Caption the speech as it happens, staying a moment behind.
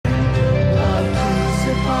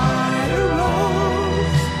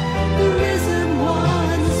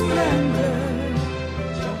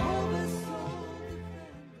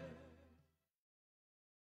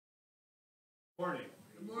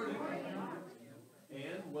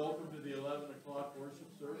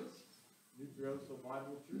Nutrioso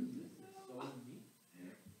Bible Truth. This is so neat.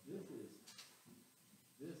 This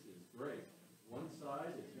is great. One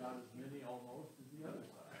side has got as many almost as the other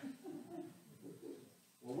side.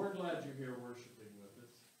 Well, we're glad you're here worshiping with us.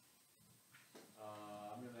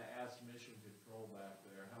 I'm going to ask Mission Control back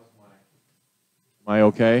there. How's my? Am I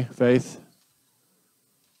okay, Faith?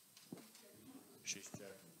 She's checking.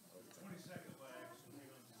 20-second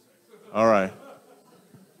lag. All right.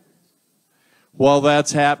 While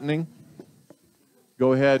that's happening,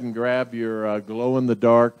 go ahead and grab your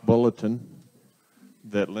glow-in-the-dark bulletin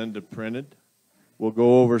that Linda printed. We'll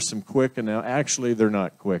go over some quick, and actually they're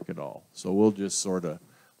not quick at all. So we'll just sort of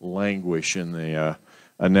languish in the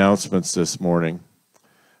announcements this morning.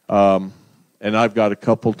 And I've got a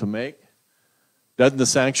couple to make. Doesn't the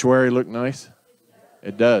sanctuary look nice?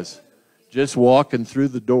 It does. Just walking through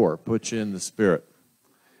the door puts you in the spirit.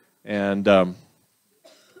 And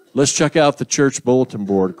let's check out the church bulletin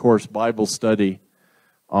board. Of course, Bible study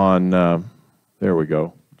on, there we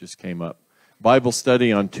go, just came up. Bible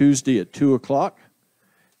study on Tuesday at 2 o'clock.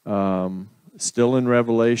 Still in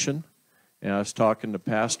Revelation. And I was talking to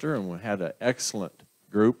Pastor, and we had an excellent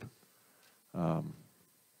group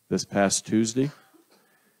this past Tuesday.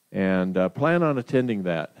 And plan on attending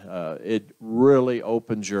that. It really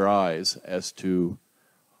opens your eyes as to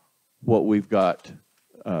what we've got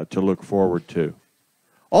to look forward to.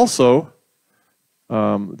 Also,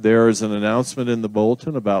 there is an announcement in the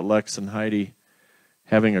bulletin about Lex and Heidi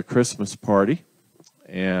having a Christmas party.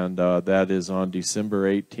 And that is on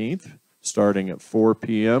December 18th, starting at 4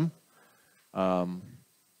 p.m.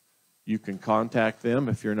 You can contact them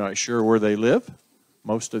if you're not sure where they live.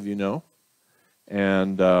 Most of you know.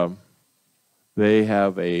 And they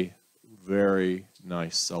have a very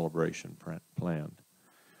nice celebration planned.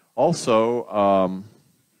 Also,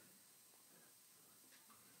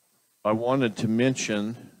 I wanted to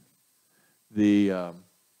mention the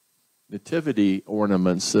nativity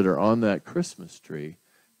ornaments that are on that Christmas tree,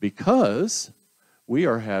 because we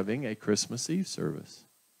are having a Christmas Eve service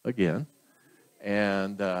again.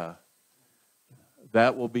 And that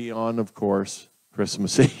will be on, of course,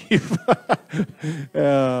 Christmas Eve.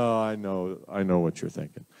 Oh, I know what you're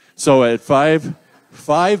thinking. So at 5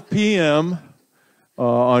 p.m.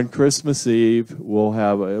 On Christmas Eve,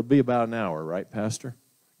 it'll be about an hour, right, Pastor?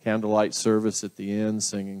 Candlelight service at the end,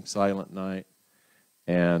 singing Silent Night.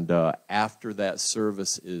 And after that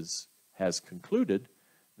service has concluded,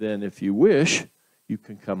 then if you wish, you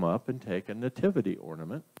can come up and take a nativity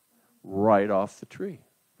ornament right off the tree.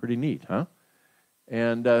 Pretty neat, huh?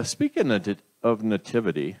 And speaking of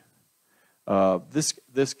nativity,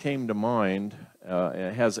 this came to mind, and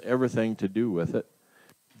it has everything to do with it.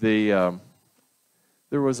 There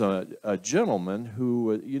was a gentleman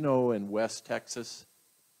who, in West Texas,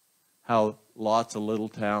 how lots of little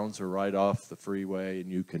towns are right off the freeway,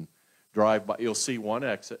 and you can drive by. You'll see one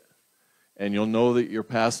exit, and you'll know that you're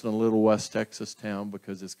passing a little West Texas town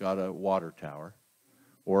because it's got a water tower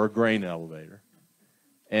or a grain elevator.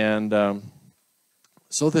 And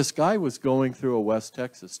so this guy was going through a West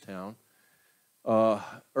Texas town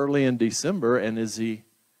early in December, and as he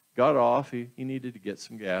got off, he needed to get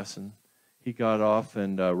some gas, and he got off,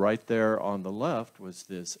 and right there on the left was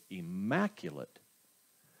this immaculate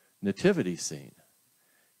nativity scene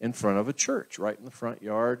in front of a church, right in the front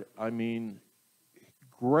yard. I mean,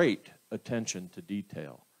 great attention to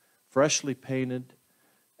detail. Freshly painted,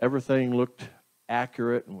 everything looked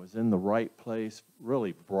accurate and was in the right place,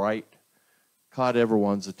 really bright, caught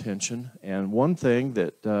everyone's attention. And one thing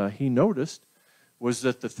that he noticed was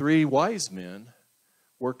that the three wise men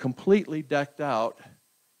were completely decked out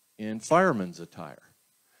in fireman's attire.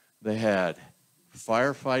 They had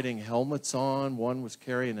firefighting helmets on. One was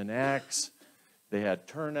carrying an axe. They had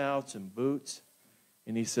turnouts and boots.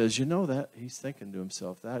 And he says, he's thinking to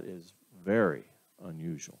himself, that is very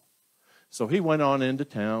unusual. So he went on into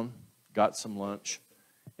town, got some lunch,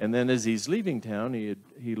 and then as he's leaving town,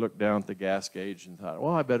 he looked down at the gas gauge and thought,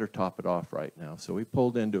 well, I better top it off right now. So he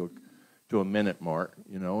pulled into a Minute Mart,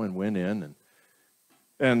 and went in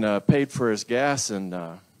and paid for his gas,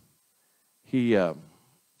 and he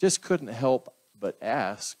just couldn't help but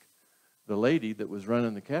ask the lady that was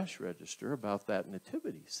running the cash register about that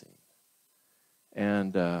nativity scene.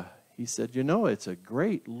 And he said, it's a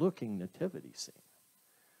great-looking nativity scene,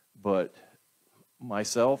 but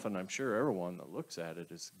myself, and I'm sure everyone that looks at it,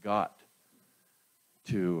 has got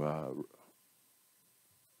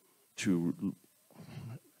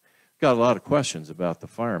got a lot of questions about the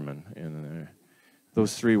firemen and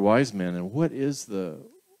those three wise men, and what is the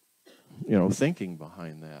thinking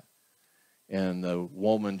behind that. And the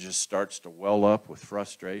woman just starts to well up with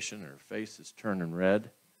frustration. Her face is turning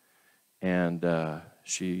red. And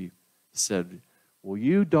she said, well,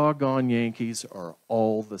 you doggone Yankees are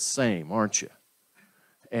all the same, aren't you?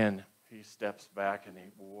 And he steps back and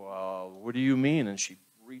well, what do you mean? And she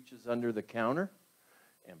reaches under the counter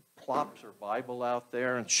and plops her Bible out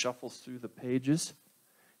there and shuffles through the pages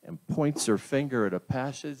and points her finger at a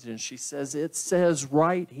passage, and she says, it says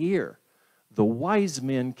right here, the wise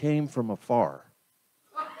men came from afar.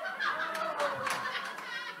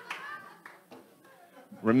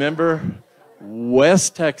 Remember,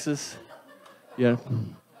 West Texas. Yeah.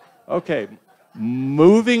 Okay,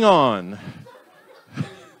 moving on.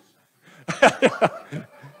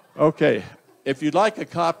 Okay, if you'd like a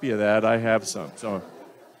copy of that, I have some. So,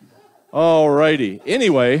 all righty.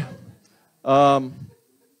 Anyway, I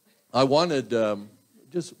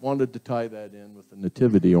just wanted to tie that in with the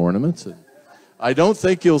nativity ornaments. And I don't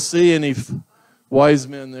think you'll see any wise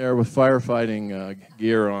men there with firefighting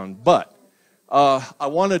gear on, but I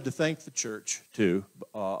wanted to thank the church too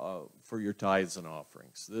for your tithes and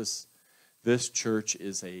offerings. This church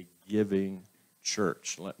is a giving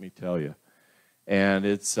church, let me tell you. And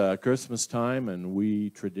it's Christmas time, and we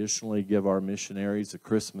traditionally give our missionaries a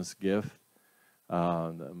Christmas gift.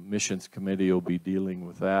 The missions committee will be dealing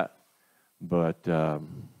with that. But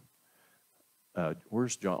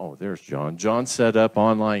where's John? Oh, there's John. John set up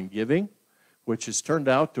online giving, which has turned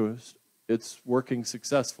out to us, it's working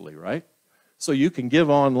successfully, right? So you can give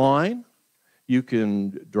online. You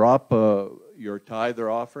can drop your tithe or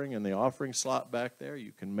offering in the offering slot back there.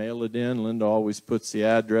 You can mail it in. Linda always puts the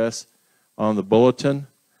address on the bulletin.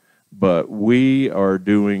 But we are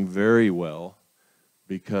doing very well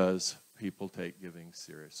because people take giving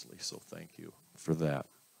seriously. So thank you for that.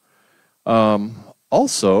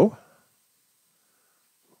 Also,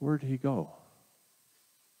 where'd he go?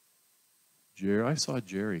 Jerry, I saw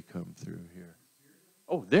Jerry come through here.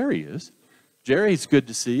 Oh, there he is. Jerry, it's good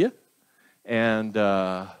to see you. And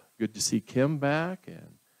good to see Kim back,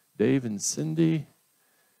 and Dave and Cindy.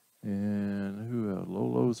 And who else?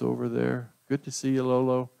 Lolo's over there. Good to see you,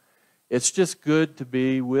 Lolo. It's just good to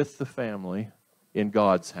be with the family in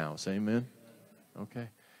God's house. Amen? Okay.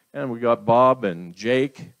 And we got Bob and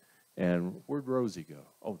Jake. And where'd Rosie go?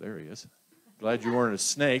 Oh, there he is. Glad you weren't a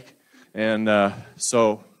snake. And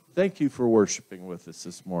so thank you for worshiping with us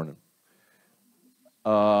this morning.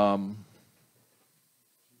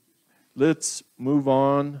 Let's move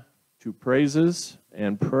on to praises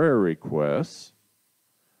and prayer requests.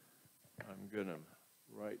 I'm going to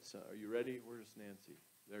write some. Are you ready? Where's Nancy?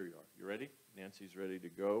 There you are. You ready? Nancy's ready to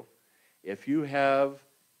go. If you have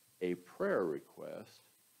a prayer request,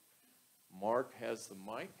 Mark has the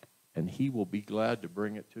mic, and he will be glad to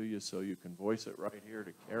bring it to you so you can voice it right here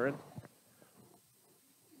to Karen.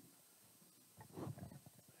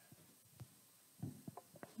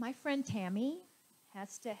 My friend Tammy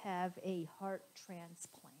has to have a heart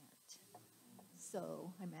transplant.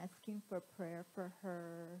 So I'm asking for prayer for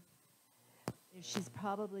her. She's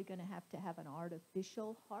probably going to have an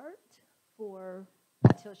artificial heart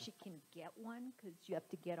until she can get one, because you have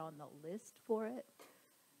to get on the list for it.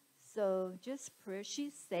 So just prayer.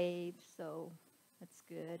 She's saved, so that's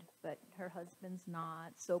good, but her husband's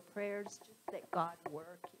not. So prayers just that God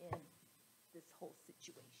work in this whole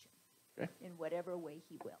situation, okay, in whatever way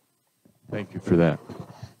he will. Thank you for that.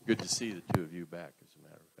 Good to see the two of you back, as a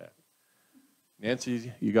matter of fact.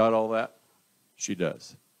 Nancy, you got all that? She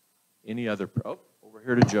does. Any other? Oh, over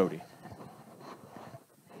here to Jody.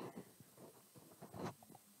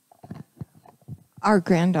 Our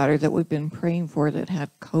granddaughter that we've been praying for that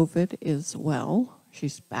had COVID is well.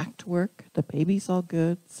 She's back to work. The baby's all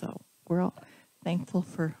good. So we're all thankful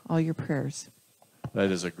for all your prayers.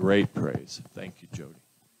 That is a great praise. Thank you, Jody.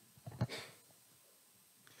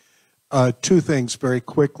 Two things very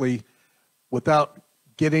quickly. Without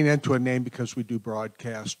getting into a name, because we do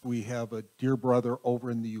broadcast, we have a dear brother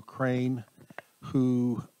over in the Ukraine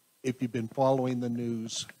who, if you've been following the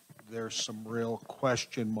news, there's some real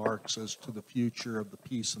question marks as to the future of the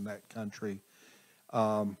peace in that country,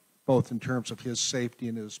 both in terms of his safety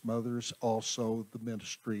and his mother's, also the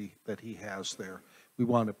ministry that he has there. We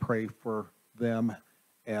want to pray for them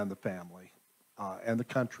and the family and the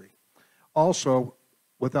country. Also,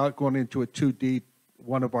 without going into it too deep,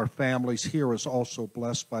 one of our families here is also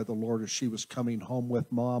blessed by the Lord as she was coming home with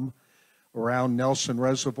Mom around Nelson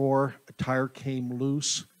Reservoir. A tire came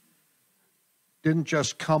loose. Didn't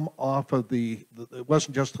just come off of it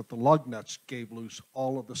wasn't just that the lug nuts gave loose.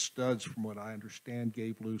 All of the studs, from what I understand,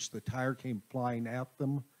 gave loose. The tire came flying at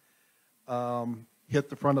them, hit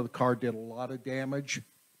the front of the car, did a lot of damage,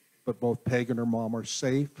 but both Peg and her mom are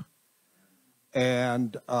safe.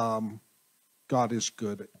 And God is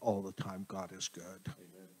good all the time. God is good.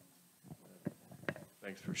 Amen.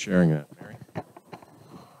 Thanks for sharing that, Mary.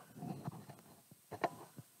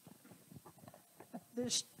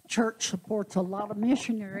 This church supports a lot of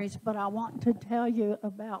missionaries, but I want to tell you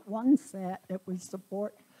about one set that we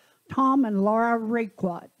support, Tom and Laura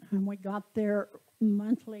Requat, and we got their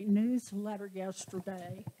monthly newsletter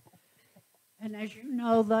yesterday. And as you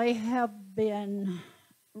know, they have been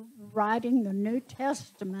writing the New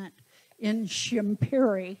Testament in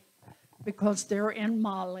Shimpiri because they're in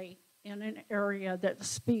Mali, in an area that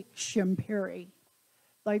speaks Shimpiri.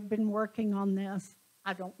 They've been working on this,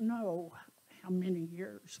 I don't know how many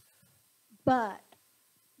years, but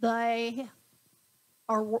they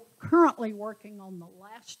are currently working on the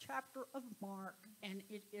last chapter of Mark, and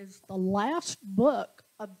it is the last book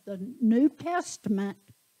of the New Testament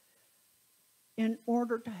in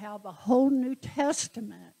order to have a whole New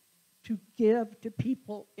Testament to give to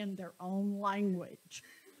people in their own language.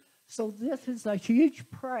 So this is a huge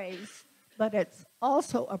praise, but it's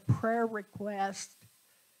also a prayer request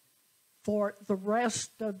for the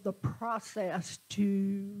rest of the process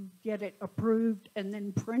to get it approved and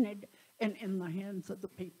then printed and in the hands of the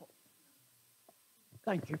people.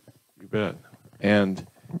 Thank you. You bet. And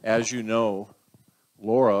as you know,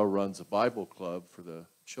 Laura runs a Bible club for the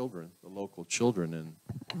children, the local children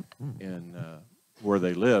in where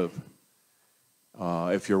they live.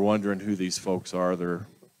 If you're wondering who these folks are, they're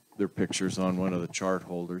pictures on one of the chart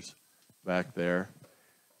holders back there.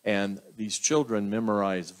 And these children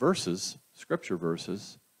memorize verses, scripture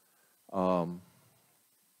verses, and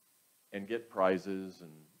get prizes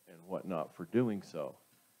and whatnot for doing so.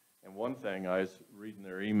 And one thing, I was reading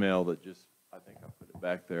their email that just, I think I put it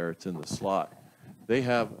back there, it's in the slot. They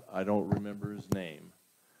have, I don't remember his name,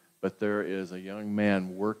 but there is a young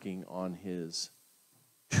man working on his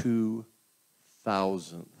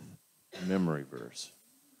 2,000th memory verse.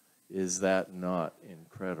 Is that not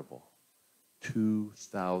incredible?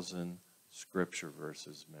 2,000 scripture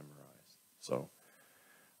verses memorized. So,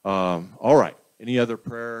 all right. Any other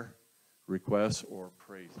prayer requests or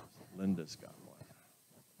praises? Linda's got one.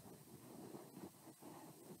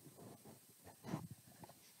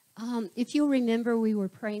 If you'll remember, we were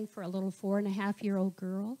praying for a little 4.5-year-old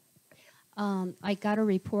girl. I got a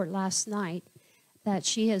report last night that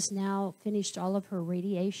she has now finished all of her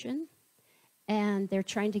radiation, and they're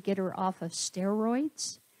trying to get her off of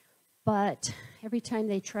steroids. But every time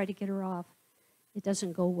they try to get her off, it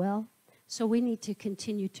doesn't go well. So we need to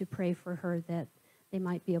continue to pray for her that they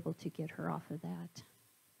might be able to get her off of that.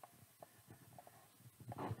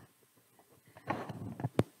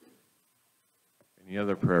 Any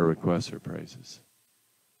other prayer requests or praises?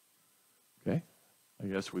 Okay. I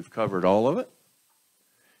guess we've covered all of it.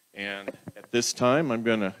 And at this time, I'm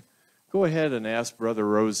going to go ahead and ask Brother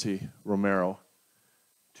Rosie Romero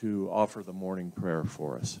to offer the morning prayer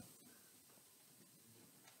for us.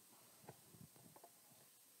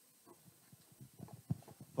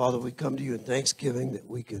 Father, we come to you in thanksgiving that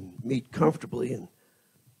we can meet comfortably in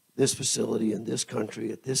this facility, in this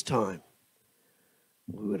country, at this time.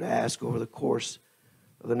 We would ask over the course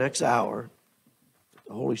of the next hour that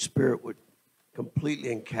the Holy Spirit would completely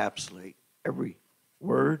encapsulate every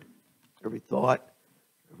word, every thought,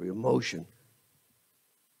 every emotion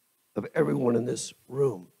of everyone in this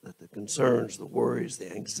room, that the concerns, the worries,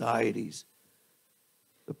 the anxieties,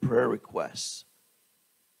 the prayer requests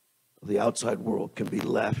of the outside world can be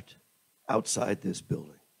left outside this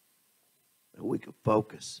building. And we can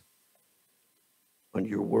focus on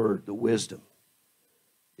your word, the wisdom,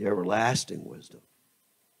 the everlasting wisdom.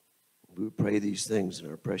 We pray these things in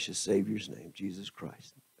our precious Savior's name, Jesus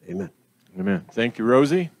Christ. Amen. Amen. Thank you,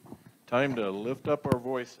 Rosie. Time to lift up our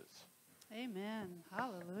voices. Amen.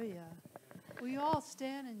 Hallelujah. Will you all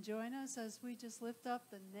stand and join us as we just lift up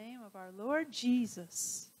the name of our Lord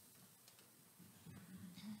Jesus?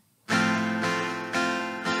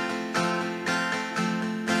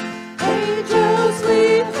 Angels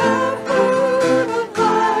lead the bird of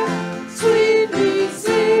life, sweetly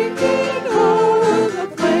singing o'er the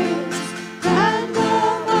plains, and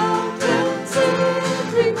the mountains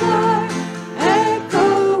in reply,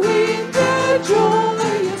 echoing their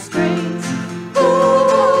joyous strains. Oh,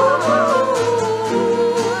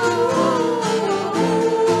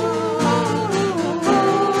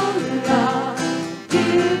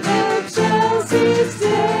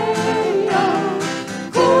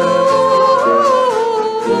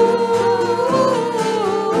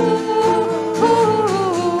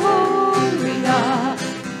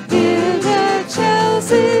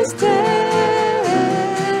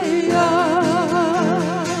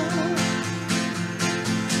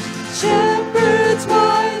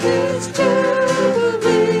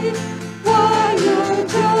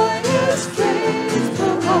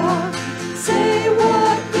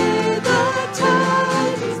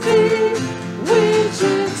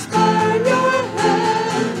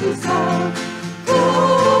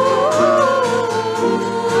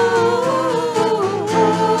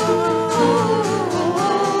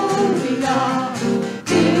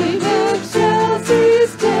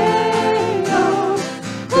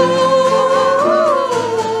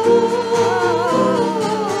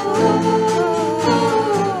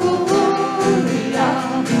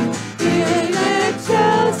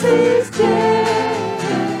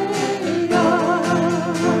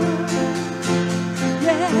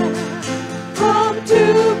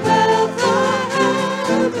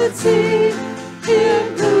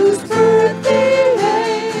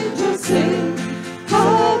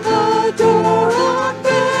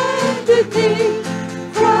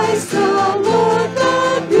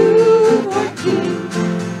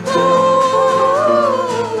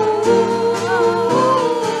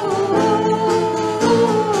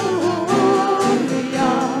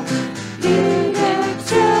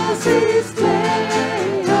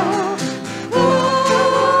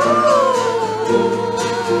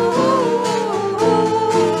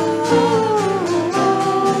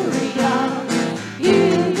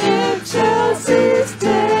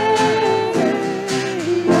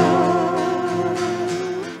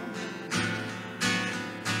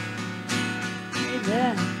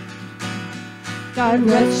 God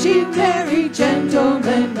rest ye merry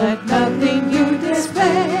gentlemen, let nothing you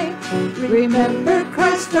dismay. Remember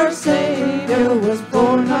Christ our Savior was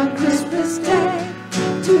born on Christmas Day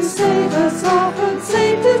to save us all from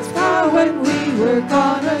Satan's power when we were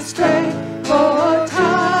gone astray. Oh,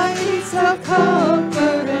 tidings of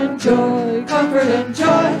comfort and joy, comfort and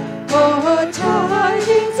joy. Oh,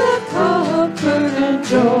 tidings of comfort and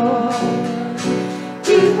joy.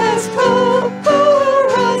 He has come for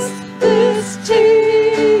us, this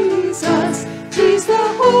Jesus. He's the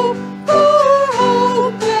hope for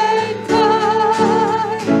all mankind.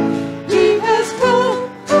 He has come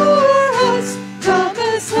for us, the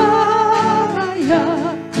Messiah,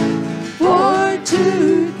 for to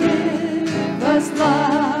give us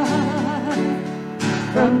life.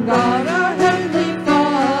 From God our Heavenly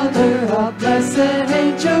Father, a blessed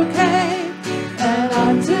angel came, and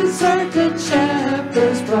unto certain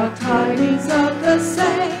shepherds brought tidings of the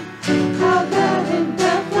same. How that in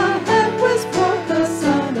Bethlehem was born the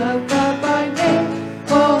Son of God by name.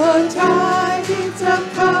 Oh, tidings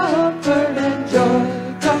of comfort and joy,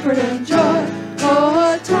 comfort and joy.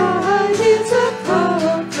 Oh, tidings of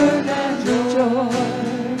comfort and joy.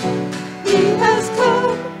 He has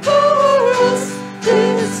come for us,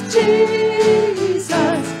 this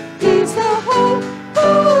Jesus. He's the hope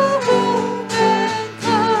for all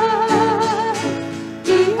mankind.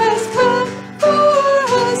 He has come for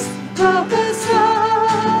us, the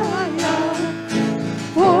Messiah,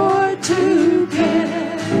 for to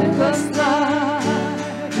give us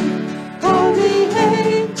life. All the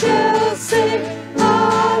angels sing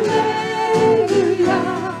hallelujah.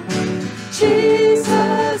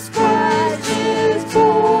 Jesus Christ is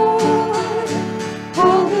born.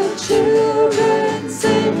 All the children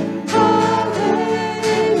sing hallelujah.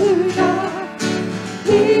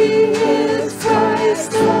 He is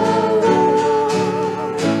Christ the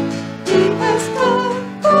Lord. He has come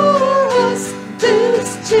for us, this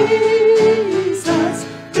Jesus.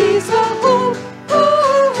 He's the hope for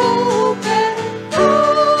all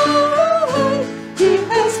mankind. He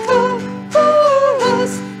has come for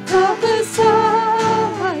us, the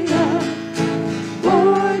Messiah,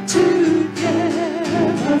 for to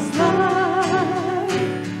give us life.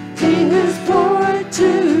 He is born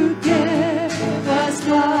to give us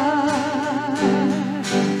life.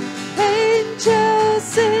 Angels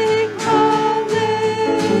sing hallelujah.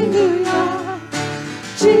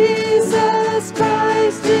 Jesus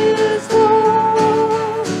Christ is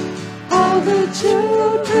Lord. All the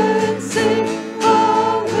children sing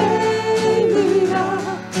hallelujah.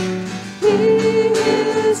 He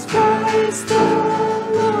is Christ the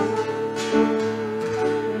Lord.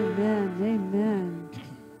 Amen. Amen.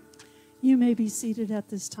 You may be seated at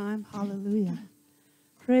this time. Hallelujah.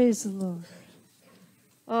 Praise the Lord.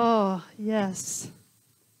 Oh, yes.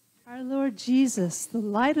 Our Lord Jesus, the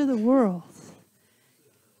light of the world.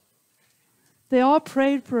 They all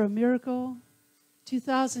prayed for a miracle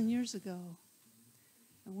 2,000 years ago.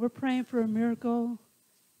 And we're praying for a miracle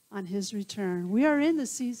on his return. We are in the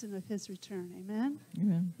season of his return. Amen?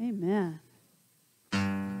 Amen. Amen.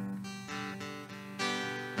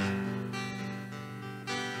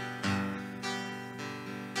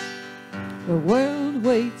 The world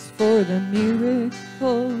waits for the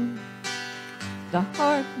miracle. The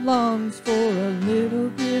heart longs for a little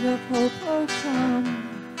bit of hope.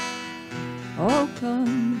 Oh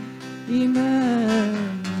come,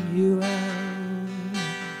 Emmanuel.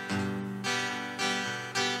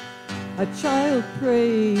 A child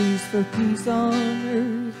prays for peace on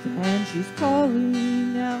earth, and she's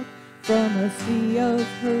calling out from a sea of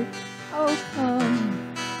hurt. Oh come,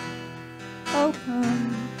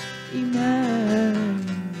 Emmanuel.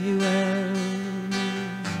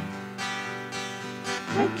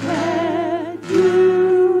 And can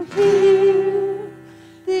you hear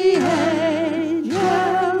the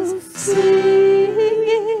angels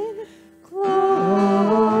singing glory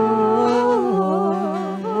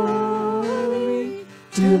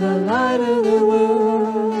to the light of the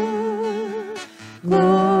world?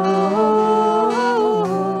 Glory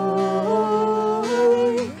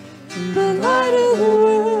to the light of the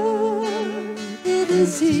world. It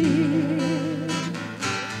is here.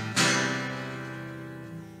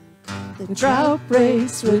 The drought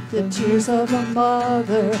breaks with the tears of a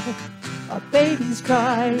mother. A baby's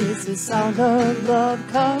cry is the sound of love.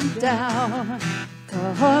 Come down,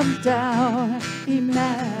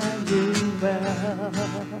 Emmanuel.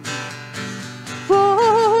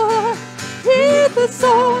 For hear the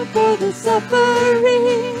song for the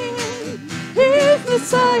suffering. Here's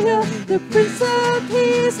Messiah, the Prince of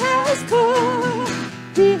Peace has come.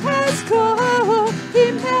 He has come,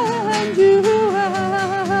 Emmanuel.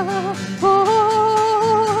 Oh,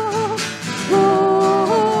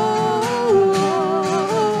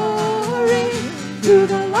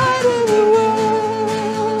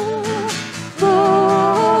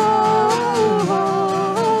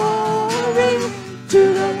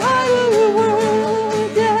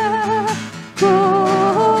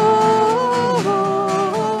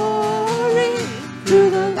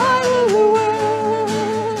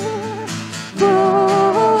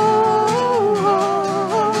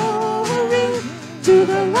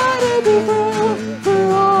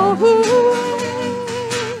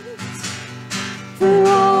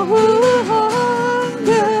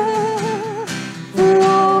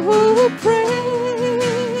 pray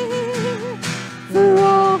for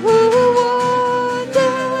all who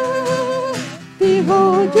wander.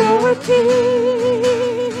 Behold your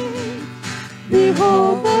King,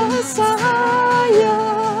 behold Messiah,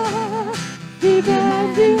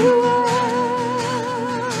 Emmanuel,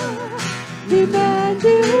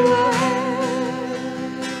 Emmanuel.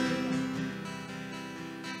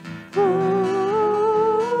 Glory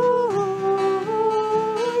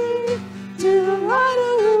to the light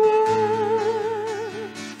of the world.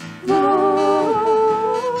 Glory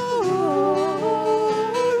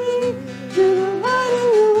to the light of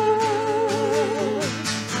the world.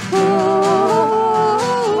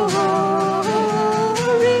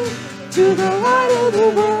 Glory to the light of the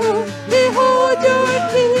world. Behold your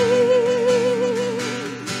King.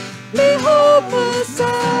 Behold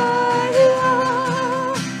Messiah.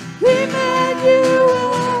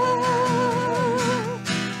 Emmanuel.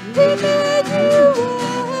 Emmanuel.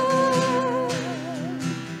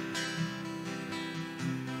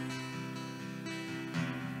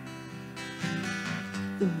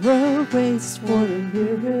 The world waits for a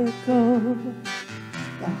miracle.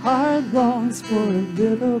 The heart longs for a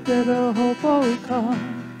little bit of hope.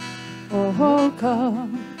 Oh,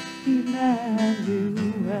 come, Emmanuel.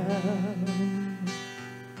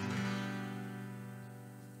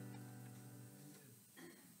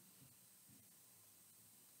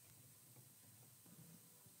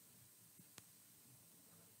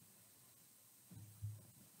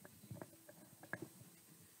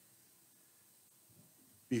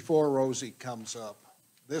 Before Rosie comes up,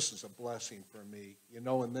 this is a blessing for me. You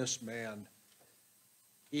know, in this man,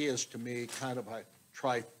 he is to me kind of a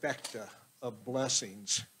trifecta of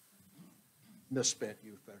blessings. Misspent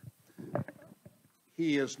youth there.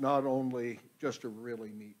 He is not only just a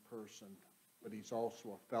really neat person, but he's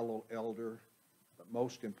also a fellow elder. But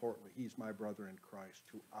most importantly, he's my brother in Christ,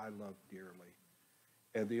 who I love dearly.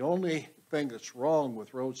 And the only thing that's wrong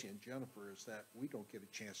with Rosie and Jennifer is that we don't get a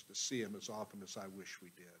chance to see him as often as I wish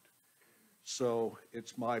we did. So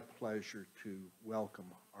it's my pleasure to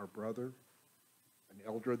welcome our brother, an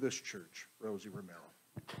elder of this church, Rosie Romero.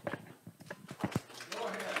 Go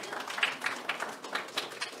ahead.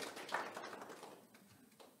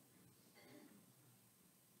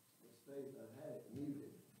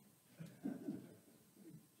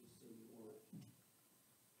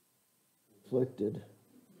 Afflicted,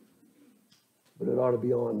 but it ought to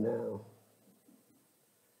be on now.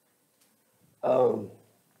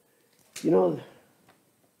 You know,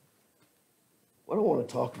 what I want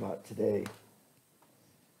to talk about today,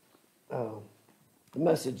 the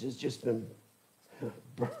message has just been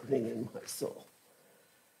burning in my soul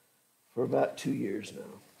for about 2 years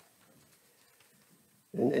now.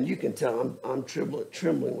 And you can tell I'm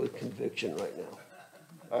trembling with conviction right now.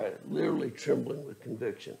 All right, literally trembling with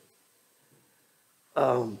conviction.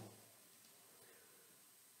 The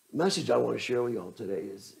message I want to share with you all today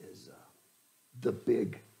is the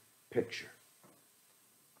big picture.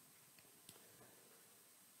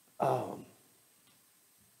 And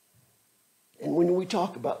when we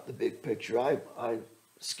talk about the big picture,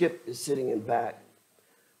 Skip is sitting in back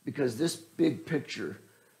because this big picture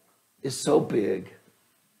is so big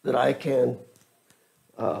that I can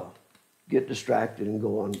get distracted and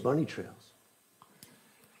go on bunny trails.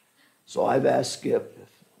 So I've asked Skip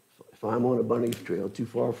if I'm on a bunny trail too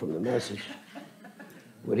far from the message,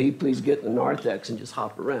 would he please get in the narthex and just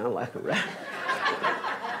hop around like a rat?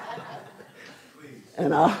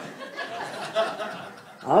 And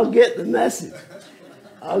I'll get the message.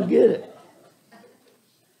 I'll get it.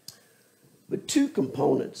 But two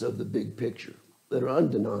components of the big picture that are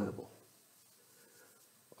undeniable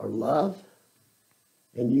are love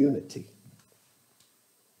and unity.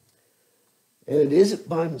 And it isn't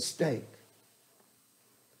by mistake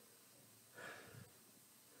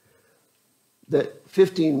that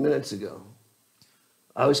 15 minutes ago,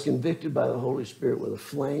 I was convicted by the Holy Spirit with a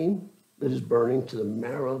flame that is burning to the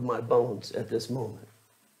marrow of my bones at this moment.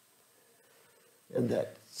 And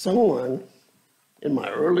that someone in my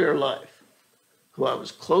earlier life who I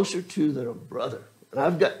was closer to than a brother, and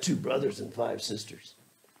I've got 2 brothers and 5 sisters.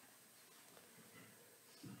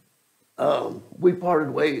 We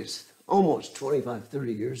parted ways almost 25,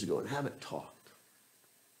 30 years ago and haven't talked.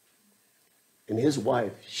 And his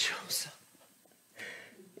wife shows up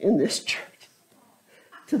in this church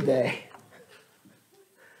today.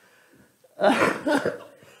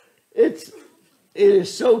 It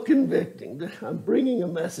is so convicting that I'm bringing a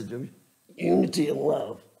message of unity and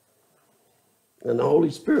love. And the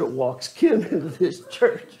Holy Spirit walks Kim into this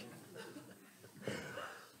church.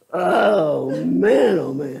 Oh, man,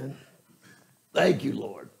 oh, man. Thank you,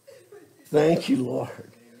 Lord. Thank you,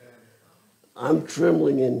 Lord. I'm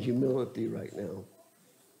trembling in humility right now.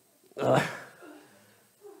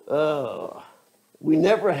 We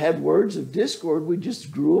never had words of discord. We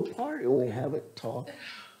just grew apart and we haven't talked.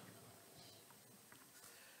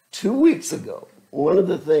 2 weeks ago, one of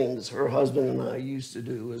the things her husband and I used to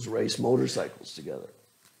do is race motorcycles together.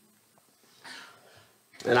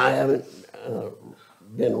 And I haven't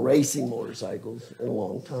been racing motorcycles in a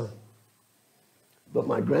long time. But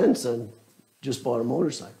my grandson just bought a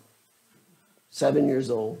motorcycle. 7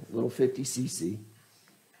 years old, little 50cc.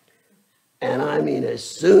 And I mean, as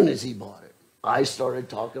soon as he bought it, I started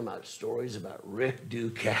talking about stories about Rick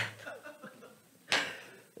Ducat.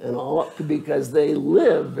 And all because they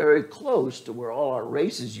live very close to where all our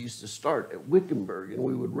races used to start at Wickenburg. And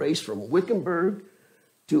we would race from Wickenburg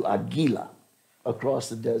to Aguila across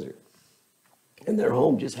the desert. And their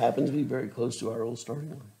home just happens to be very close to our old starting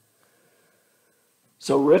line.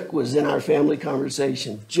 So Rick was in our family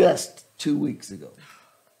conversation just 2 weeks ago.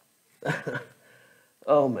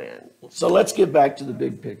 Oh, man. So let's get back to the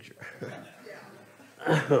big picture.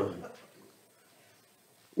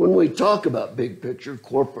 When we talk about big picture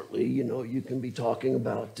corporately, you know, you can be talking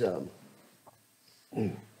about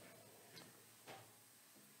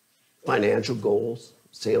financial goals,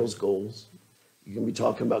 sales goals. You can be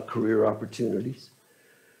talking about career opportunities.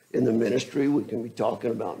 In the ministry, we can be talking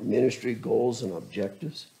about ministry goals and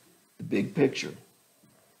objectives, the big picture.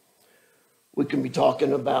 We can be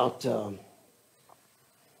talking about a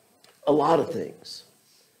lot of things.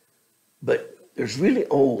 But there's really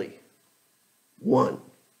only one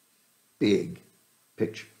big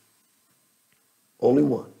picture. Only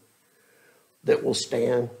one that will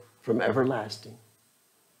stand from everlasting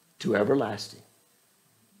to everlasting.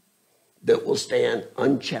 That will stand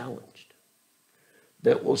unchallenged.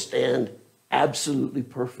 That will stand absolutely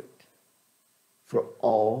perfect for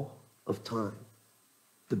all of time.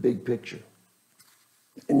 The big picture.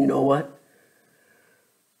 And you know what?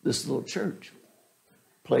 This little church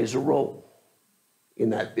plays a role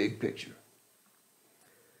in that big picture.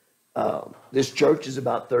 This church is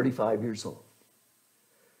about 35 years old.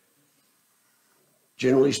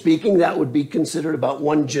 Generally speaking, that would be considered about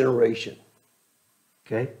one generation.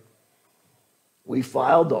 Okay? We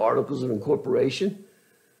filed the Articles of Incorporation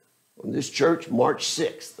on this church March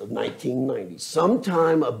 6th of 1990.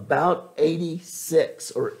 Sometime about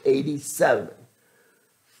 86 or 87,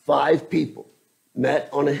 5 people met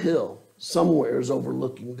on a hill somewheres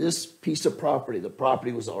overlooking this piece of property. The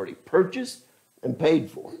property was already purchased and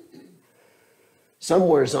paid for.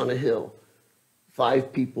 Somewheres on a hill,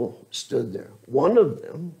 5 people stood there. One of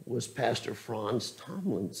them was Pastor Franz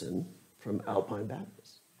Tomlinson from Alpine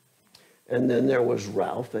Baptist. And then there was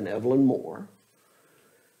Ralph and Evelyn Moore.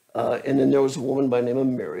 And then there was a woman by the name of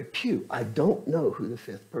Mary Pugh. I don't know who the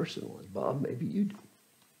 5th person was. Bob, maybe you do.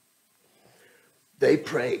 They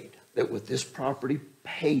prayed that with this property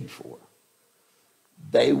paid for,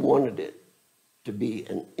 they wanted it to be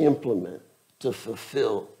an implement to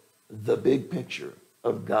fulfill the big picture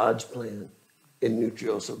of God's plan in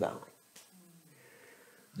Nutrioso Valley.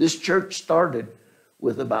 This church started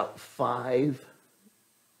with about 5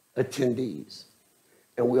 attendees.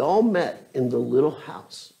 And we all met in the little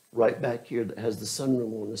house right back here that has the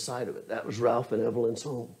sunroom on the side of it. That was Ralph and Evelyn's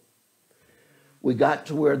home. We got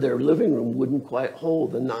to where their living room wouldn't quite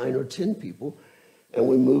hold the 9 or 10 people, and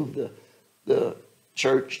we moved the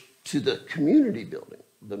church to the community building,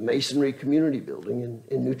 the Masonry community building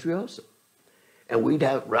in Nutrioso. And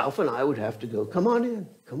Ralph and I would have to go, come on in.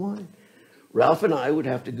 Ralph and I would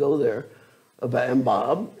have to go there, and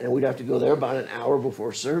Bob, and we'd have to go there about an hour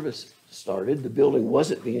before service started. The building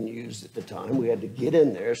wasn't being used at the time. We had to get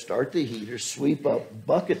in there, start the heater, sweep up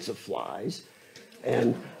buckets of flies,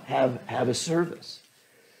 and have a service.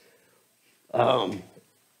 The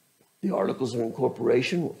Articles of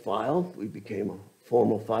Incorporation were filed. We became a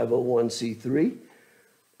formal 501c3.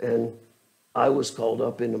 And I was called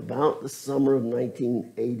up in about the summer of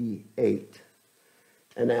 1988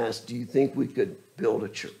 and asked, do you think we could build a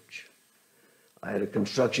church? I had a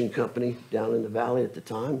construction company down in the valley at the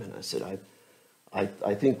time, and I said,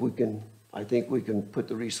 I think we can put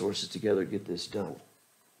the resources together to get this done.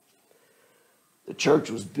 The church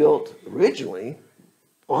was built originally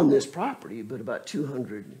on this property, but about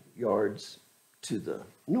 200 yards to the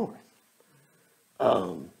north.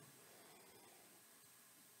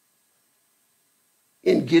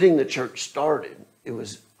 In getting the church started, it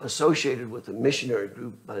was associated with a missionary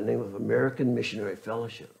group by the name of American Missionary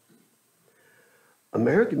Fellowship.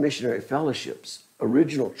 American Missionary Fellowship's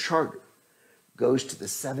original charter goes to the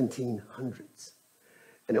 1700s.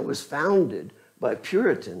 And it was founded by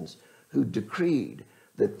Puritans who decreed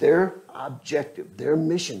that their objective, their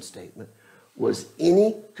mission statement, was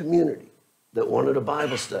any community that wanted a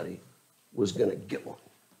Bible study was going to get one.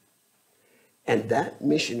 And that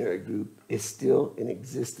missionary group is still in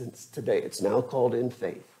existence today. It's now called In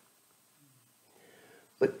Faith.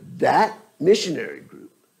 But that missionary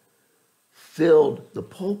group filled the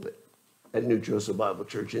pulpit at Nutrioso Bible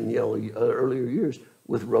Church in the earlier years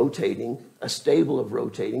with a stable of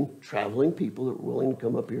rotating, traveling people that were willing to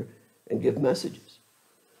come up here and give messages.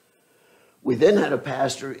 We then had a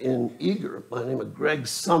pastor in Eager by the name of Greg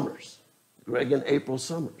Summers, Greg and April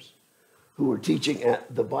Summers, who were teaching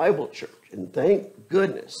at the Bible Church. And thank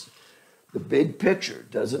goodness, the big picture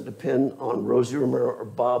doesn't depend on Rosie Romero or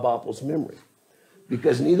Bob Oppel's memory,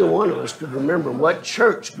 because neither one of us could remember what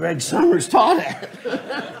church Greg Summers taught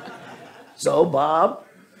at. So Bob,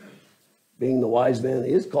 being the wise man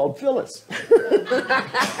he is, called Phyllis.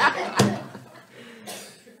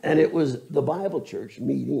 And it was the Bible Church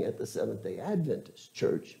meeting at the Seventh-day Adventist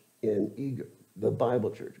Church in Eager, the Bible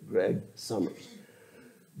Church, Greg Summers.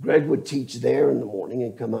 Greg would teach there in the morning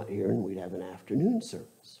and come out here and we'd have an afternoon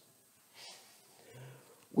service.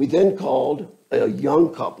 We then called a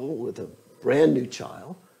young couple with a brand new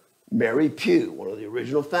child, Mary Pugh, one of the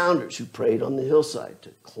original founders who prayed on the hillside to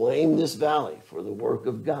claim this valley for the work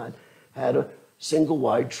of God, had a single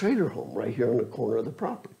wide trailer home right here on the corner of the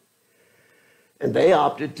property. And they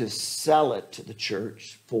opted to sell it to the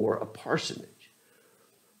church for a parsonage.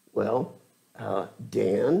 Well,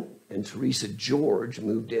 Dan and Teresa George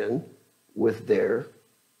moved in with their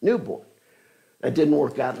newborn. That didn't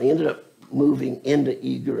work out. They ended up moving into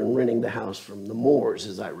Eager and renting the house from the Moores,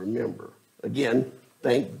 as I remember. Again,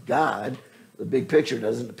 thank God, the big picture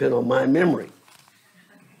doesn't depend on my memory.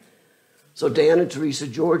 So Dan and Teresa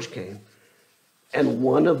George came, and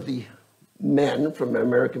one of the men from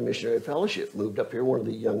American Missionary Fellowship moved up here, one of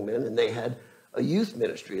the young men, and they had a youth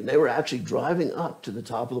ministry. And they were actually driving up to the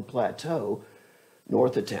top of the plateau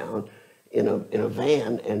north of town in a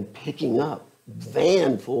van and picking up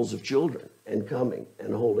vanfuls of children and coming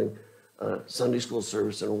and holding a Sunday school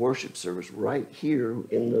service and a worship service right here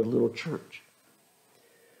in the little church.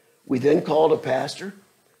 We then called a pastor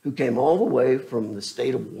who came all the way from the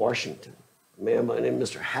state of Washington, a man by the name of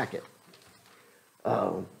Mr. Hackett.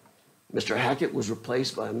 Mr. Hackett was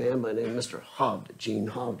replaced by a man by the name of Mr. Hovde, Gene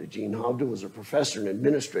Hovde. Gene Hovde was a professor and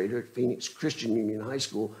administrator at Phoenix Christian Union High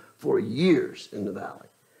School for years in the valley.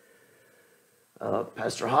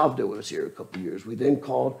 Pastor Hovde was here a couple of years. We then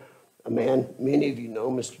called a man many of you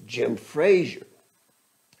know, Mr. Jim Frazier,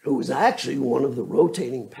 who was actually one of the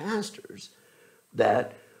rotating pastors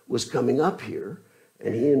that was coming up here.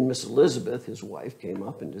 And he and Miss Elizabeth, his wife, came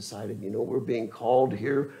up and decided, we're being called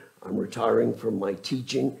here. I'm retiring from my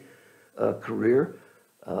teaching career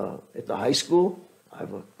at the high school.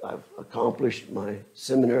 I've accomplished my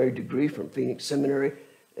seminary degree from Phoenix Seminary,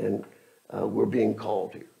 and we're being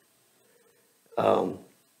called here.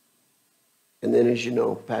 And then, as you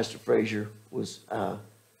know, Pastor Frazier was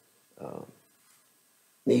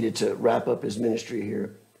needed to wrap up his ministry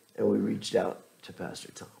here, and we reached out to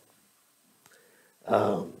Pastor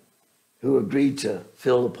Tom, who agreed to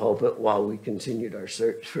fill the pulpit while we continued our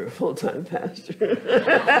search for a full-time pastor.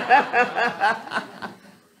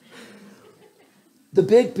 The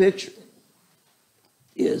big picture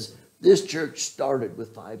is this church started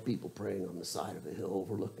with 5 people praying on the side of a hill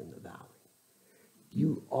overlooking the valley.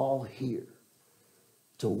 You all here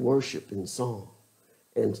to worship in song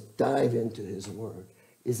and dive into his word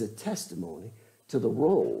is a testimony to the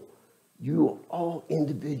role you are all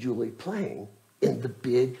individually playing in the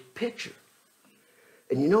big picture.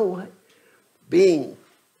 And you know what? Being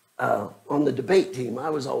on the debate team,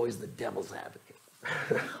 I was always the devil's advocate.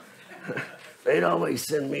 They'd always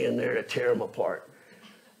send me in there to tear them apart.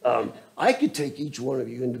 I could take each one of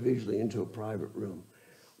you individually into a private room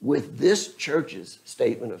with this church's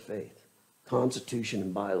statement of faith, constitution,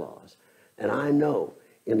 and bylaws. And I know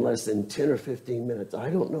in less than 10 or 15 minutes,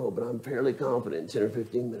 I don't know, but I'm fairly confident in 10 or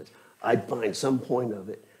 15 minutes, I'd find some point of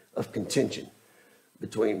it, of contention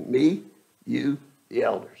between me, you, the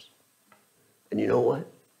elders. And you know what?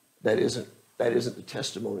 That isn't the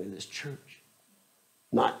testimony of this church.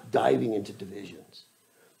 Not diving into divisions,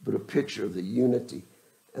 but a picture of the unity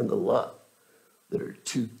and the love that are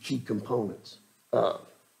 2 key components of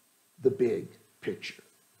the big picture.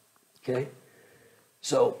 Okay?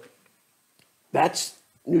 So that's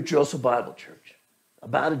Nutrioso Bible Church,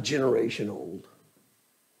 about a generation old,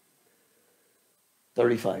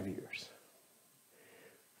 35 years.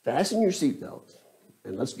 Fasten your seatbelts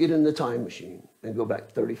and let's get in the time machine and go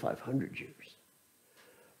back 3,500 years.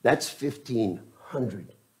 That's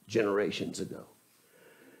 1,500 generations ago.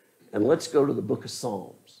 And let's go to the book of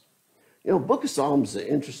Psalms. You know, Book of Psalms is an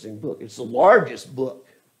interesting book. It's the largest book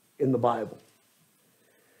in the Bible.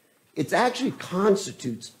 It actually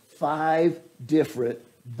constitutes 5 different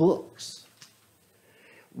books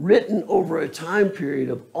written over a time period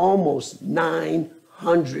of almost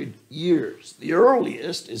 900 years. The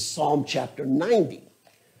earliest is Psalm chapter 90,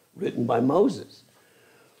 written by Moses.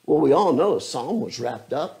 Well, we all know Psalm was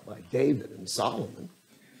wrapped up by David and Solomon.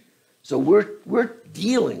 So we're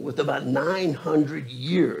dealing with about 900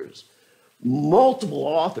 years, multiple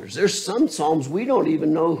authors. There's some Psalms we don't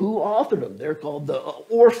even know who authored them. They're called the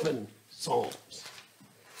orphan Psalms.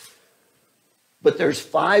 But there's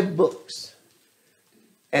 5 books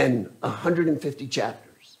and 150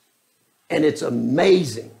 chapters. And it's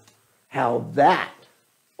amazing how that,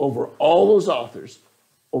 over all those authors,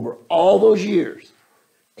 over all those years,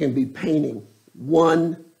 can be painting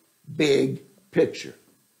one big picture.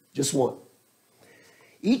 Just one.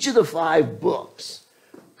 Each of the 5 books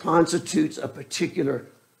constitutes a particular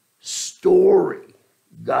story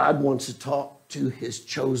God wants to talk to his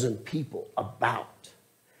chosen people about.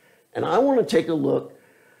 And I want to take a look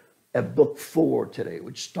at book 4 today,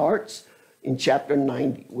 which starts in chapter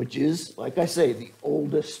 90, which is, like I say, the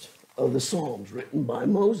oldest of the Psalms written by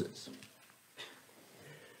Moses.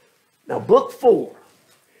 Now, book 4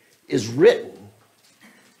 is written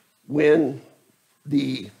when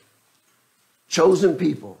the chosen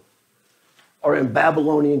people are in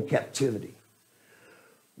Babylonian captivity,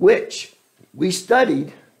 which we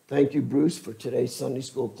studied, thank you, Bruce, for today's Sunday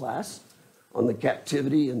school class on the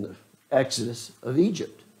captivity and the exodus of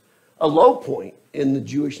Egypt, a low point in the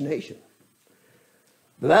Jewish nation.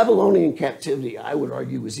 The Babylonian captivity, I would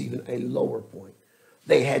argue, was even a lower point.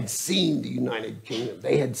 They had seen the United Kingdom.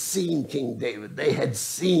 They had seen King David. They had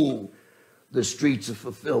seen the streets of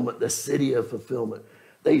fulfillment, the city of fulfillment.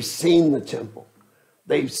 They've seen the temple.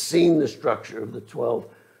 They've seen the structure of the 12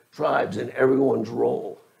 tribes and everyone's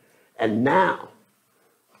role. And now,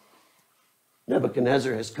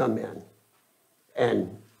 Nebuchadnezzar has come in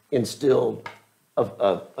and instilled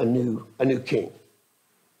a new king.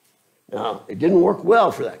 Now, it didn't work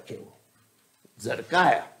well for that king,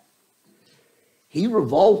 Zedekiah. He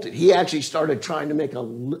revolted. He actually started trying to make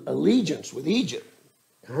allegiance with Egypt.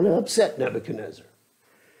 Kind of upset Nebuchadnezzar.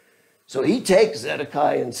 So he takes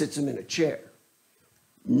Zedekiah and sits him in a chair,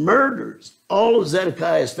 murders all of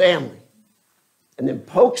Zedekiah's family, and then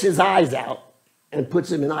pokes his eyes out and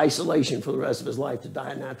puts him in isolation for the rest of his life to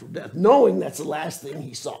die a natural death, knowing that's the last thing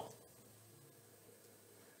he saw.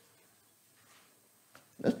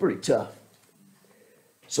 That's pretty tough.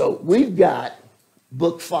 So we've got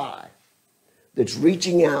book 5 that's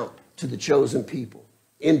reaching out to the chosen people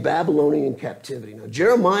in Babylonian captivity. Now,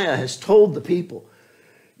 Jeremiah has told the people,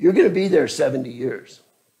 you're going to be there 70 years.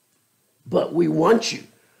 But we want you,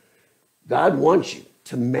 God wants you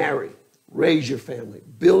to marry, raise your family,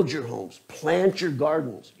 build your homes, plant your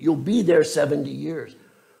gardens. You'll be there 70 years.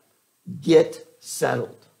 Get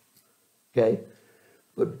settled. Okay?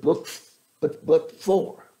 But book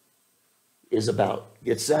 4 is about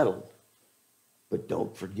get settled. But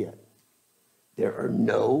don't forget, there are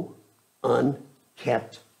no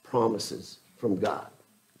unkept promises from God.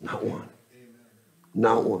 Not one. Amen.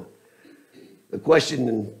 Not one. The question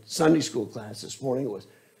in Sunday school class this morning was,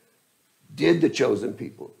 did the chosen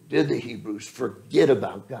people, did the Hebrews forget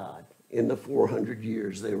about God in the 400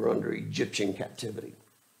 years they were under Egyptian captivity?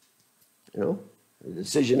 You know, the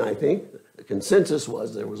decision, I think, the consensus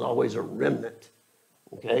was there was always a remnant,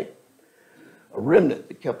 okay? A remnant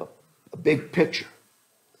that kept a big picture.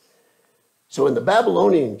 So in the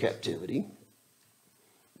Babylonian captivity,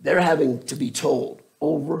 they're having to be told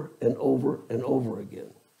over and over and over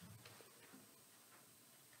again,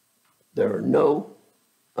 there are no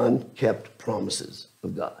unkept promises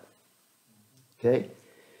of God. Okay?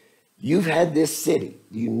 You've had this city,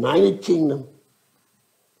 the United Kingdom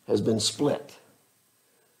has been split.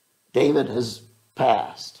 David has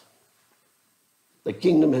passed. The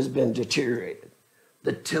kingdom has been deteriorated.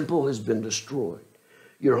 The temple has been destroyed.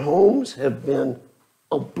 Your homes have been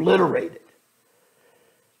obliterated.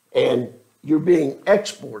 And you're being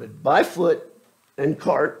exported by foot and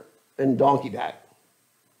cart and donkey back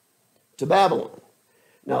to Babylon.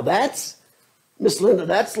 Now that's, Miss Linda,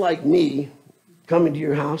 that's like me coming to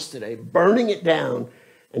your house today, burning it down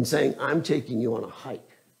and saying, I'm taking you on a hike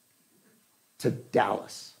to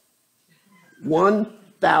Dallas.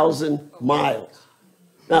 1,000 miles.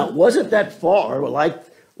 Now, it wasn't that far, like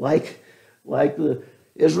the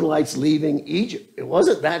Israelites leaving Egypt. It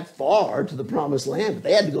wasn't that far to the promised land, but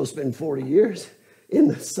they had to go spend 40 years in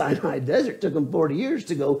the Sinai desert. It took them 40 years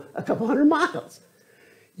to go a couple hundred miles.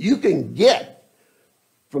 You can get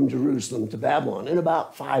from Jerusalem to Babylon in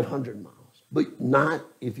about 500 miles, but not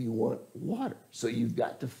if you want water. So you've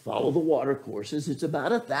got to follow the water courses. It's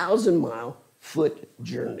about 1,000-mile foot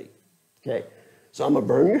journey. Okay, so I'm going to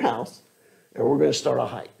burn your house, and we're going to start a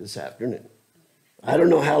hike this afternoon. I don't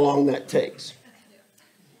know how long that takes.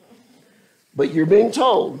 But you're being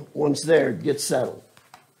told, once there, get settled.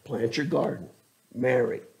 Plant your garden.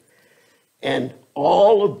 Marry. And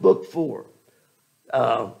all of book 4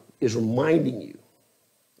 is reminding you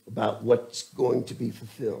about what's going to be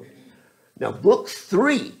fulfilled. Now, book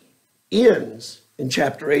 3 ends in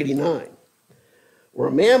chapter 89, where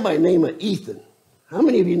a man by the name of Ethan. How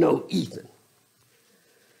many of you know Ethan?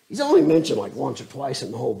 He's only mentioned like once or twice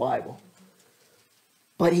in the whole Bible.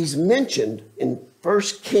 But he's mentioned in 1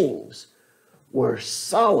 Kings, where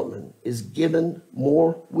Solomon is given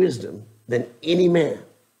more wisdom than any man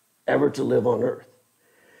ever to live on earth.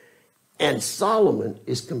 And Solomon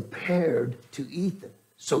is compared to Ethan.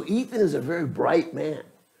 So Ethan is a very bright man,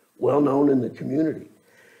 well known in the community.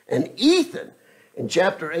 And Ethan, in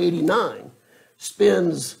chapter 89,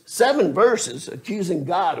 spends 7 verses accusing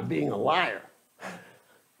God of being a liar.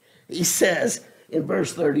 He says in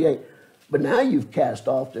verse 38, but now you've cast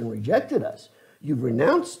off and rejected us. You've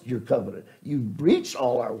renounced your covenant. You've breached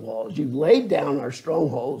all our walls. You've laid down our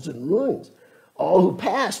strongholds and ruins. All who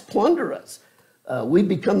pass plunder us. We've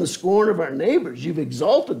become the scorn of our neighbors. You've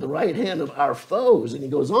exalted the right hand of our foes. And he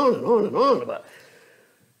goes on and on and on about,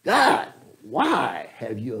 God, why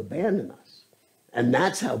have you abandoned us? And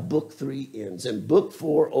that's how book 3 ends. And book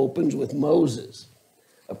 4 opens with Moses,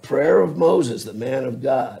 a prayer of Moses, the man of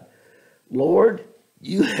God. Lord,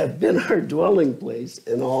 you have been our dwelling place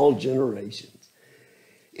in all generations.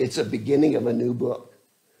 It's a beginning of a new book.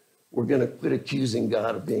 We're going to quit accusing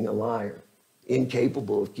God of being a liar,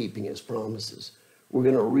 incapable of keeping his promises. We're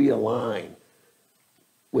going to realign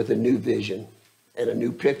with a new vision and a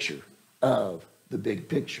new picture of the big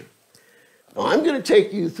picture. Now, I'm going to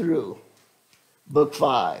take you through book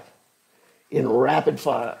 5 in rapid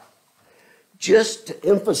fire, just to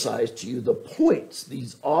emphasize to you the points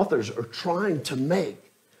these authors are trying to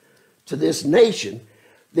make to this nation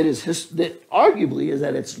that arguably is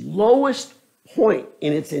at its lowest point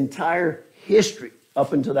in its entire history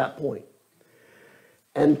up until that point.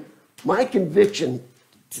 And my conviction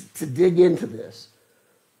to dig into this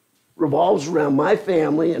revolves around my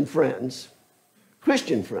family and friends,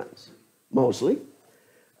 Christian friends mostly,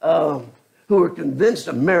 who are convinced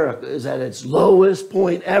America is at its lowest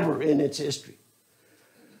point ever in its history.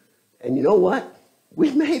 And you know what?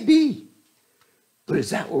 We may be. But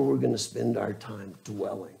is that where we're going to spend our time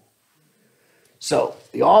dwelling? So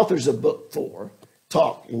the authors of book 4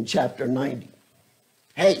 talk in chapter 90.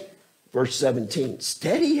 Hey, verse 17,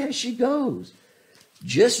 steady as she goes.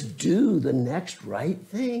 Just do the next right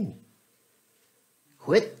thing.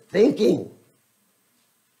 Quit thinking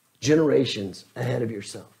generations ahead of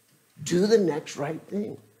yourself. Do the next right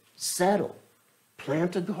thing. Settle.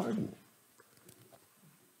 Plant a garden.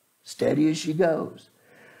 Steady as she goes.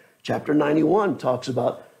 Chapter 91 talks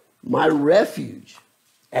about my refuge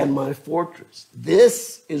and my fortress.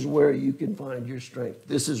 This is where you can find your strength.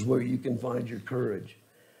 This is where you can find your courage.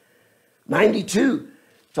 92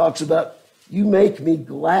 talks about you make me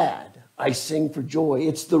glad. I sing for joy.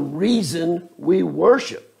 It's the reason we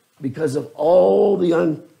worship, because of all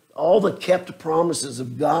the kept promises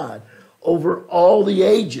of God over all the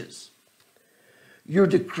ages. Your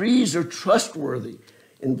decrees are trustworthy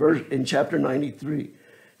in chapter 93.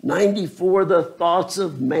 94, the thoughts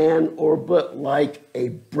of man are but like a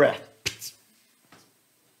breath.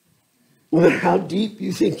 No matter how deep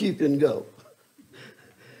you think you can go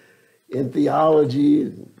in theology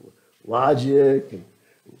and logic and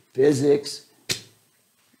physics,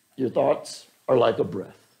 your thoughts are like a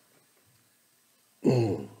breath.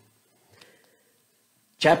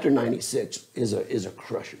 Chapter 96 is a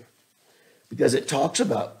crusher, because it talks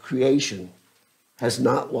about creation has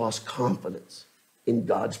not lost confidence in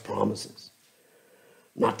God's promises.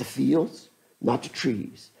 Not the fields, not the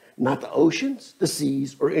trees, not the oceans, the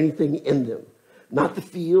seas, or anything in them. Not the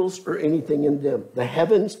fields or anything in them. The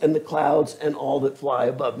heavens and the clouds and all that fly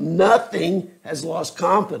above. Nothing has lost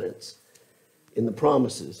confidence in the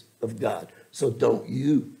promises of God. So don't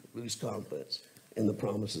you lose confidence in the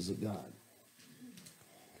promises of God.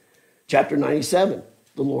 Chapter 97,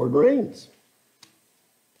 the Lord reigns.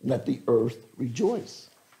 Let the earth rejoice.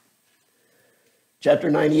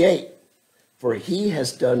 Chapter 98, for he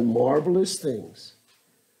has done marvelous things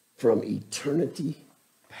from eternity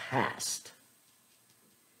past.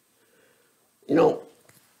 You know,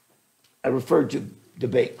 I referred to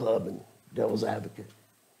Debate Club and Devil's Advocate.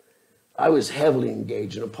 I was heavily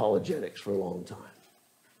engaged in apologetics for a long time.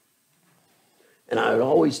 And I would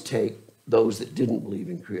always take those that didn't believe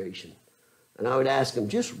in creation, and I would ask them,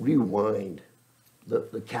 just rewind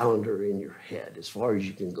the calendar in your head as far as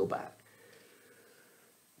you can go back.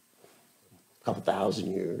 A couple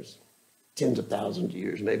thousand years, tens of thousands of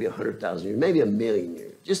years, maybe 100,000 years, maybe 1,000,000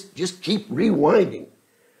 years. Just keep rewinding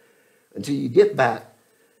until you get back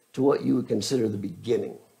to what you would consider the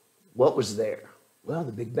beginning. What was there? Well,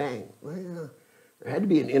 the Big Bang. Well, there had to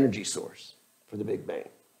be an energy source for the Big Bang.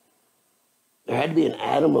 There had to be an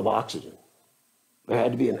atom of oxygen. There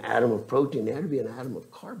had to be an atom of protein. There had to be an atom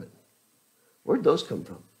of carbon. Where'd those come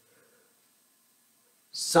from?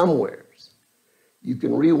 Somewheres. You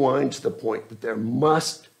can rewind to the point that there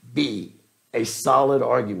must be a solid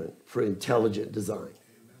argument for intelligent design.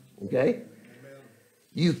 Okay?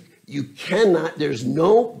 You cannot, there's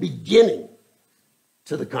no beginning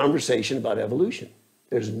to the conversation about evolution.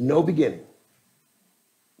 There's no beginning.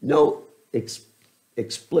 No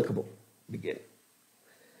explicable beginning.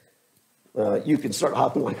 You can start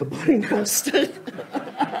hopping like a bunny nest.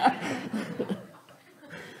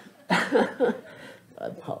 I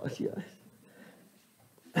apologize.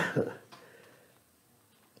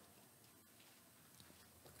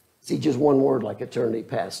 See, just one word like eternity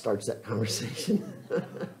past starts that conversation.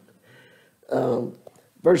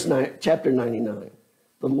 Verse 9, chapter 99.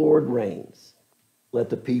 The Lord reigns. Let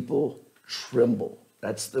the people tremble.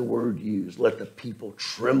 That's the word used. Let the people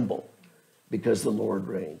tremble because the Lord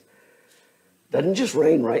reigns. Doesn't just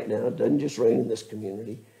reign right now. Doesn't just reign in this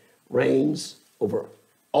community. Reigns over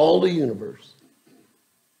all the universe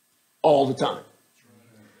all the time.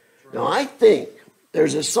 Now, I think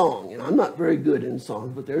there's a song, and I'm not very good in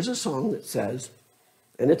songs, but there's a song that says,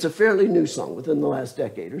 and it's a fairly new song within the last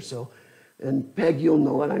decade or so, and Peg, you'll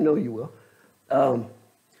know it, I know you will.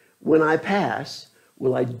 When I pass,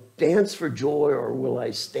 will I dance for joy or will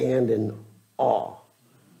I stand in awe?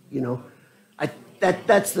 You know,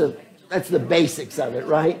 that's the basics of it,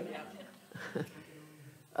 right?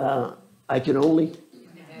 I can only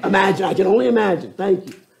imagine, thank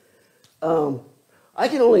you. I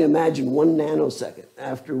can only imagine 1 nanosecond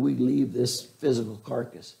after we leave this physical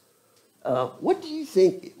carcass. What do you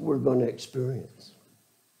think we're going to experience?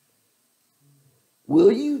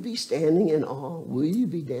 Will you be standing in awe? Will you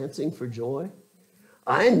be dancing for joy?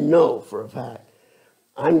 I know for a fact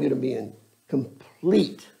I'm going to be in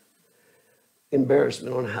complete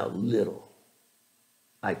embarrassment on how little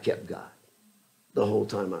I kept God the whole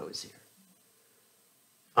time I was here.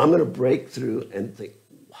 I'm going to break through and think,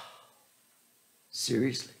 wow,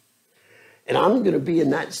 seriously? And I'm going to be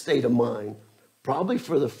in that state of mind probably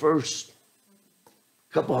for the first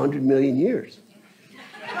couple 100 million years.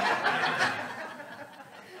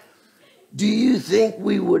 Do you think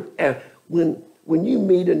we would, when you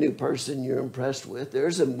meet a new person you're impressed with,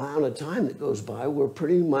 there's an amount of time that goes by where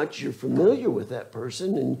pretty much you're familiar with that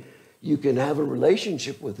person and you can have a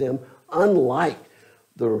relationship with them, unlike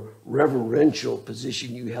the reverential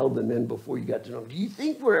position you held them in before you got to know them. Do you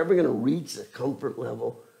think we're ever going to reach a comfort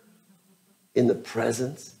level in the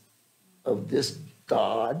presence of this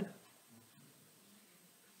God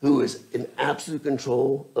who is in absolute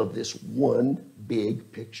control of this one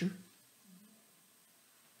big picture?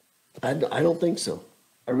 I don't think so.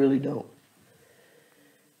 I really don't.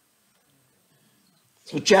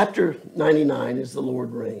 So chapter 99 is the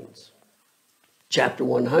Lord reigns. Chapter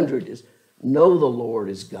 100 is know the Lord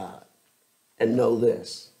is God. And know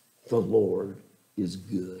this, the Lord is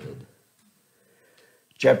good.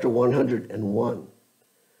 Chapter 101,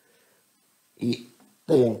 the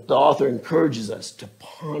author encourages us to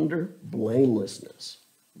ponder blamelessness,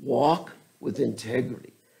 walk with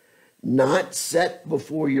integrity, not set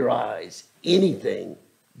before your eyes anything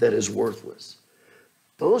that is worthless.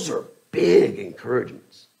 Those are big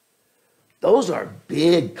encouragements. Those are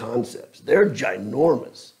big concepts. They're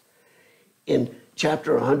ginormous. In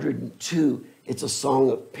chapter 102, it's a song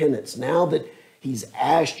of penance. Now that he's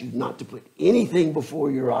asked you not to put anything before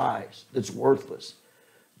your eyes that's worthless,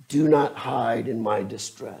 do not hide in my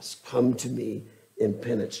distress. Come to me in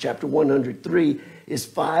penance. Chapter 103 is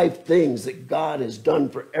 5 things that God has done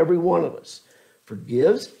for every one of us.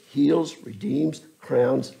 Forgives, heals, redeems,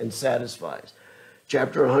 crowns, and satisfies.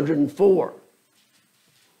 Chapter 104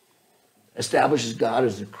 establishes God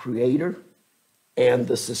as the creator and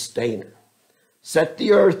the sustainer. Set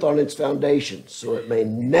the earth on its foundation so it may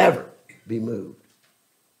never be moved.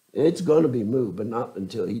 It's going to be moved, but not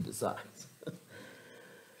until he decides.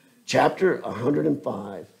 Chapter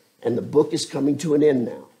 105, and the book is coming to an end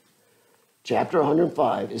now. Chapter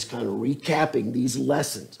 105 is kind of recapping these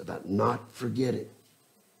lessons about not forgetting.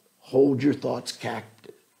 Hold your thoughts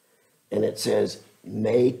captive. And it says,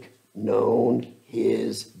 make known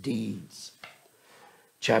his deeds.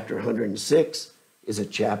 Chapter 106 is a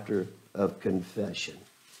chapter of confession.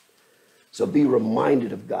 So be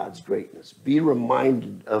reminded of God's greatness. Be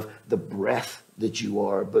reminded of the breath that you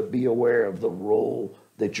are, but be aware of the role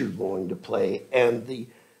that you're going to play and the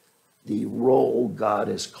role God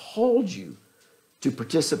has called you to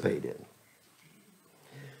participate in.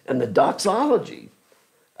 And the doxology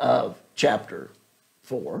of chapter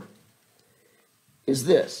 4 is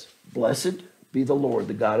this: Blessed be the Lord,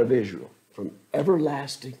 the God of Israel, from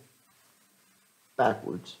everlasting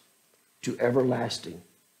backwards to everlasting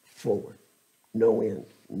forward. No end,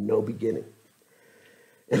 no beginning.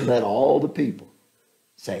 And let all the people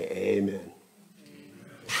say amen. Amen.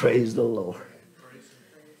 Praise the Lord.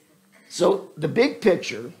 So the big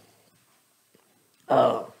picture,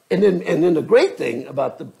 and then the great thing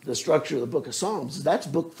about the structure of the book of Psalms is that's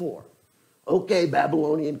book 4. Okay,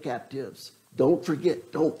 Babylonian captives. Don't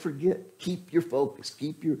forget. Keep your focus.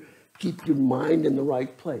 Keep your mind in the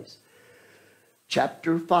right place.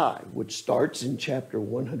 Chapter 5, which starts in chapter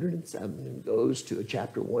 107 and goes to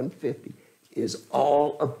chapter 150, is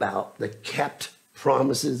all about the kept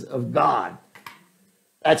promises of God.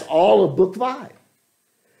 That's all of book 5.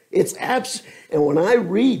 And when I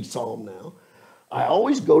read Psalm now, I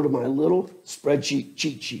always go to my little spreadsheet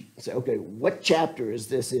cheat sheet and say, okay, what chapter is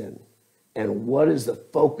this in? And what is the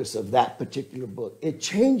focus of that particular book? It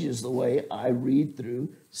changes the way I read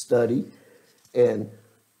through, study, and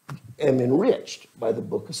am enriched by the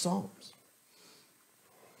book of Psalms.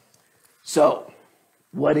 So,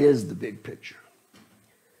 what is the big picture?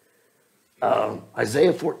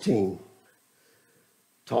 Isaiah 14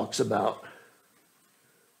 talks about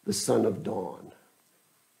the son of dawn,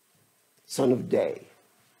 son of day,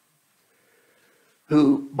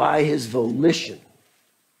 who by his volition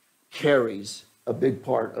carries a big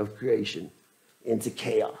part of creation into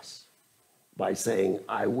chaos by saying,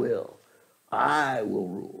 I will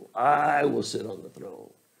rule, I will sit on the throne.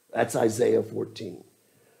 That's Isaiah 14,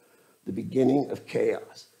 the beginning of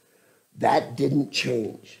chaos. That didn't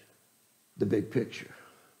change the big picture,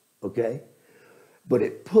 okay? But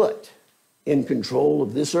it put in control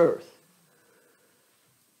of this earth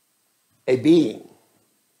a being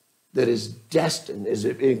that is destined, is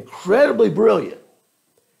incredibly brilliant,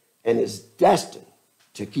 and is destined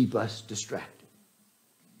to keep us distracted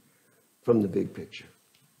from the big picture.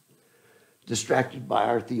 Distracted by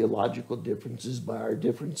our theological differences, by our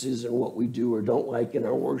differences in what we do or don't like in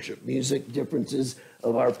our worship music, differences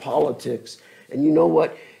of our politics. And you know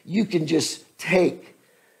what? You can just take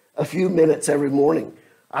a few minutes every morning.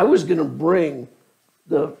 I was going to bring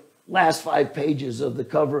the last 5 pages of the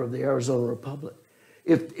cover of the Arizona Republic.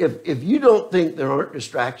 If you don't think there aren't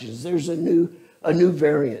distractions, there's a new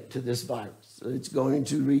variant to this virus. It's going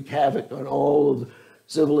to wreak havoc on all of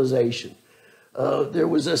civilization. There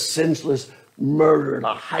was a senseless murder at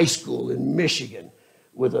a high school in Michigan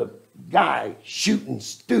with a guy shooting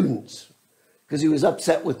students because he was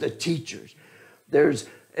upset with the teachers. There's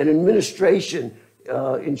an administration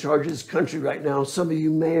in charge of this country right now. Some of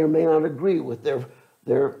you may or may not agree with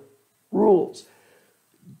their rules.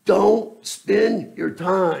 Don't spend your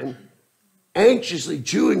time anxiously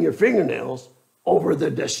chewing your fingernails over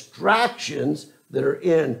the distractions that are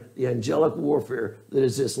in the angelic warfare that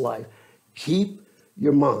is this life. Keep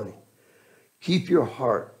your mind, keep your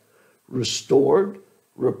heart restored,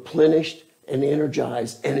 replenished, and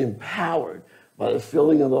energized and empowered by the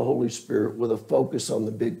filling of the Holy Spirit with a focus on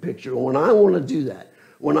the big picture. And when I want to do that,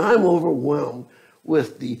 when I'm overwhelmed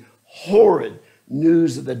with the horrid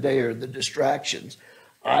news of the day or the distractions,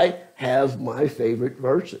 I have my favorite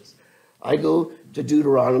verses. I go to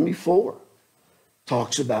Deuteronomy 4.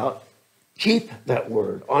 Talks about keep that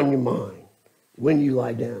word on your mind when you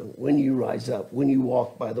lie down, when you rise up, when you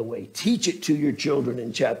walk by the way. Teach it to your children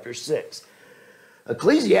in chapter 6.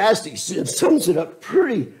 Ecclesiastes sums it up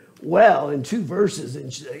pretty well in 2 verses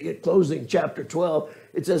in closing chapter 12.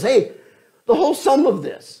 It says, hey, the whole sum of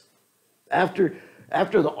this, after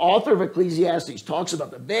the author of Ecclesiastes talks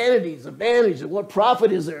about the vanities of what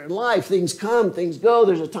profit is there in life. Things come, things go.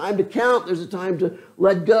 There's a time to count. There's a time to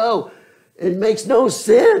let go. It makes no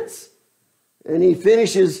sense. And he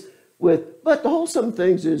finishes with, but the wholesome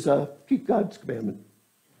things is keep God's commandment.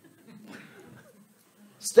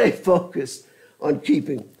 Stay focused on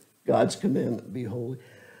keeping God's commandment. Be holy.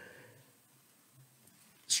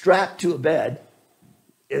 Strapped to a bed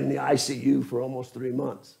in the ICU for almost 3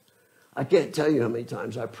 months. I can't tell you how many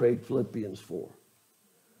times I prayed Philippians 4.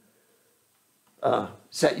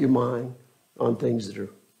 Set your mind on things that are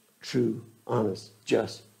true, honest,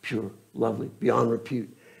 just, pure, lovely, beyond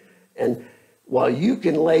repute. And while you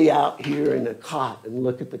can lay out here in a cot and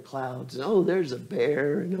look at the clouds, and oh, there's a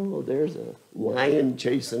bear, and oh, there's a lion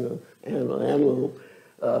chasing an antelope.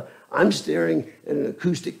 I'm staring at an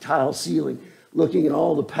acoustic tile ceiling, looking at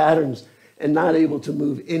all the patterns and not able to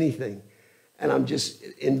move anything. And I'm just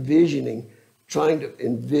trying to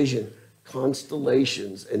envision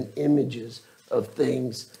constellations and images of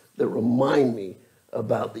things that remind me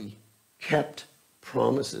about the kept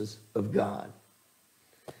promises of God.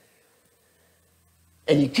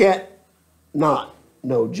 And you can't not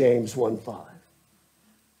know James 1:5.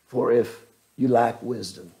 For if you lack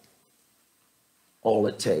wisdom, all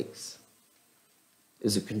it takes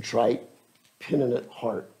is a contrite, penitent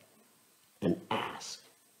heart, and ask,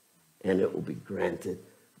 and it will be granted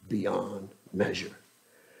beyond measure.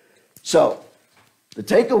 So, the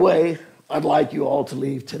takeaway I'd like you all to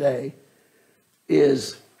leave today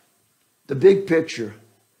is the big picture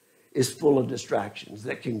is full of distractions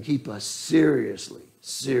that can keep us seriously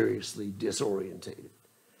disorientated.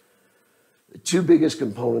 The two biggest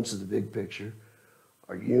components of the big picture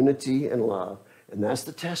are unity and love, and that's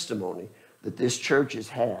the testimony that this church has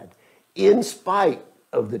had in spite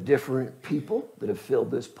of the different people that have filled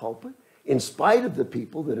this pulpit, in spite of the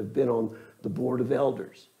people that have been on the board of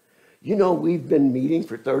elders. You know, we've been meeting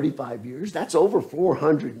for 35 years. That's over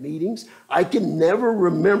 400 meetings. I can never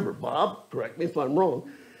remember, Bob, correct me if I'm wrong,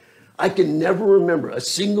 I can never remember a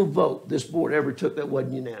single vote this board ever took that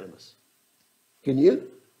wasn't unanimous. Can you?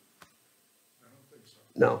 I don't think so.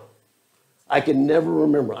 No. I can never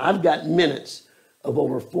remember. I've got minutes of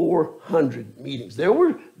over 400 meetings. There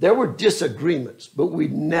were disagreements, but we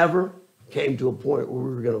never came to a point where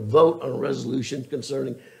we were going to vote on a resolution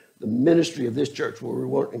concerning the ministry of this church where we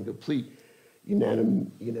weren't in complete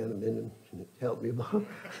unanimity. Help me, Bob.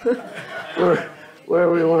 where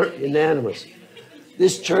we weren't unanimous.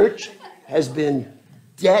 This church has been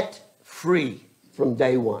debt-free from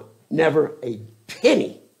day one. Never a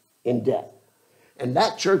penny in debt. And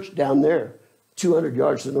that church down there, 200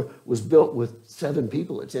 yards to the north, was built with 7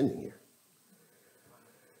 people attending here.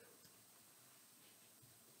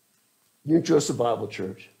 Nutrioso Bible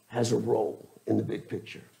Church has a role in the big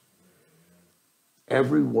picture.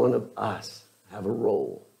 Every one of us have a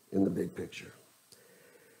role in the big picture.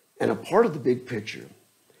 And a part of the big picture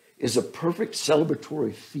is a perfect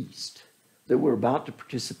celebratory feast that we're about to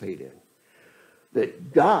participate in.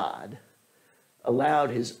 That God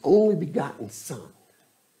allowed his only begotten Son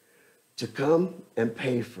to come and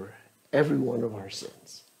pay for every one of our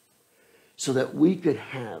sins so that we could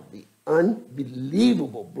have the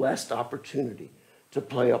unbelievable blessed opportunity to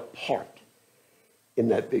play a part in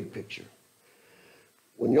that big picture.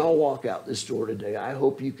 When y'all walk out this door today, I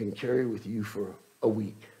hope you can carry with you for a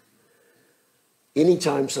week.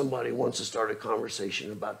 Anytime somebody wants to start a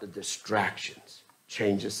conversation about the distractions,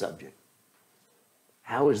 change the subject.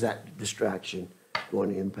 How is that distraction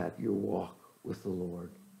going to impact your walk with the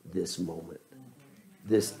Lord this moment,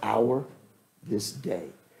 this hour, this day?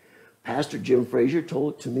 Pastor Jim Frazier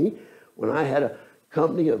told it to me when I had a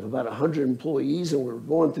company of about 100 employees and we were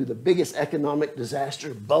going through the biggest economic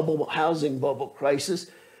disaster, housing bubble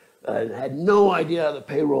crisis, and had no idea how the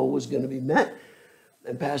payroll was going to be met.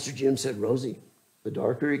 And Pastor Jim said, Rosie, the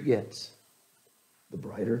darker it gets, the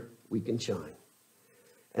brighter we can shine.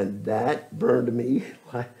 And that burned me,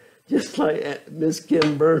 just like Miss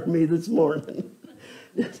Kim burned me this morning.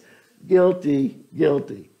 Guilty.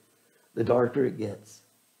 The darker it gets,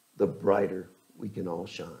 the brighter we can all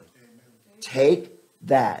shine. Amen. Take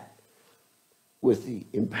that with the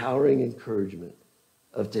empowering encouragement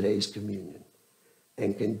of today's communion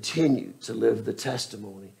and continue to live the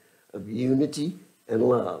testimony of unity and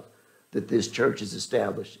love that this church has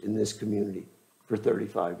established in this community for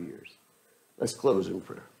 35 years. Let's close in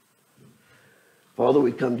prayer. Father,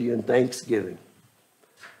 we come to you in thanksgiving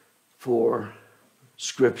for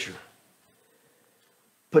Scripture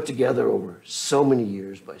put together over so many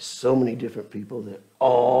years by so many different people that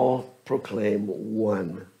all proclaim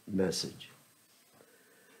one message.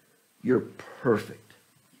 Your perfect,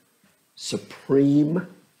 supreme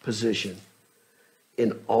position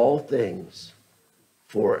in all things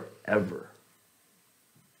forever,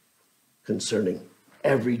 concerning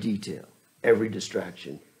every detail, every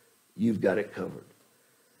distraction. You've got it covered.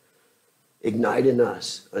 Ignite in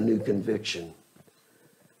us a new conviction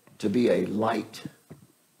to be a light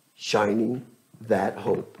shining that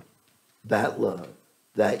hope, that love,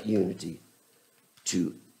 that unity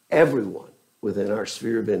to everyone within our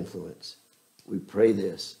sphere of influence. We pray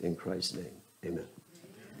this in Christ's name.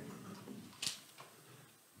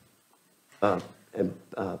 Amen.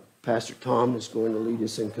 Pastor Tom is going to lead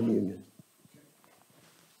us in communion.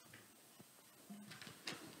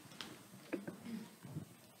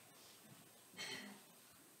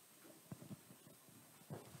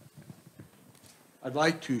 I'd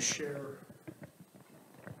like to share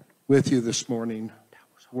with you this morning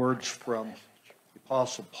words from the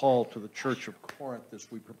Apostle Paul to the church of Corinth as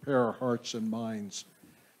we prepare our hearts and minds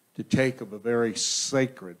to take of a very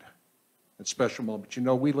sacred and special moment. You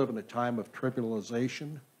know, we live in a time of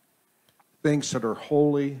tribulation, things that are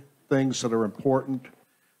holy, things that are important.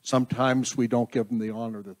 Sometimes we don't give them the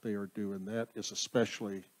honor that they are due, and that is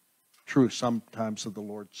especially true sometimes of the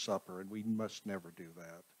Lord's Supper, and we must never do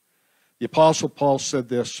that. The Apostle Paul said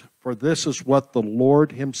this, "For this is what the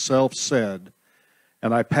Lord himself said,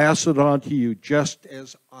 and I pass it on to you just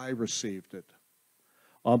as I received it.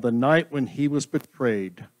 On the night when he was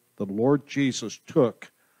betrayed, the Lord Jesus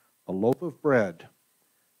took a loaf of bread,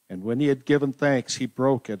 and when he had given thanks, he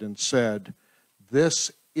broke it and said,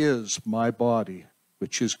 'This is my body,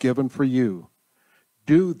 which is given for you.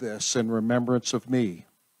 Do this in remembrance of me.'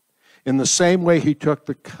 In the same way, he took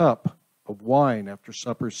the cup of wine after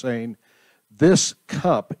supper, saying, 'This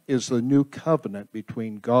cup is the new covenant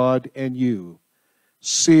between God and you,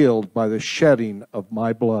 sealed by the shedding of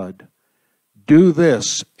my blood. Do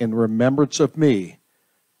this in remembrance of me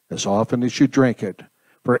as often as you drink it.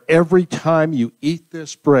 For every time you eat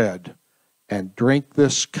this bread and drink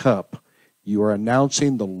this cup, you are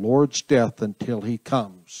announcing the Lord's death until he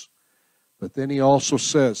comes.'" But then he also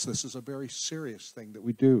says, this is a very serious thing that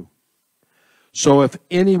we do. "So if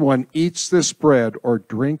anyone eats this bread or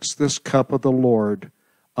drinks this cup of the Lord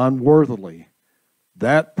unworthily,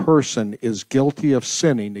 that person is guilty of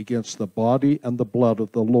sinning against the body and the blood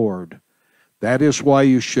of the Lord. That is why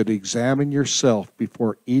you should examine yourself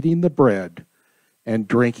before eating the bread and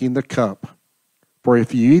drinking the cup. For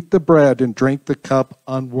if you eat the bread and drink the cup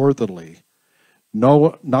unworthily,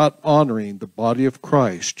 not honoring the body of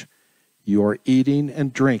Christ, you are eating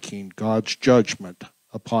and drinking God's judgment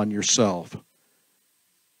upon yourself."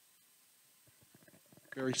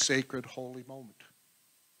 Very sacred, holy moment.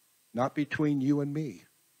 Not between you and me,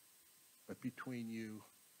 but between you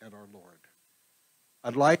and our Lord.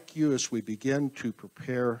 I'd like you, as we begin to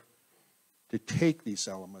prepare to take these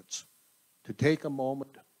elements, to take a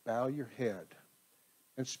moment, bow your head,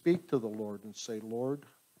 and speak to the Lord and say, "Lord,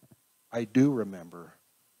 I do remember.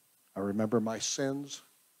 I remember my sins,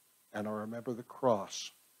 and I remember the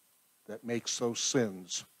cross that makes those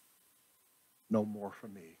sins no more for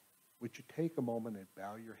me." Would you take a moment and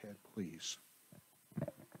bow your head, please?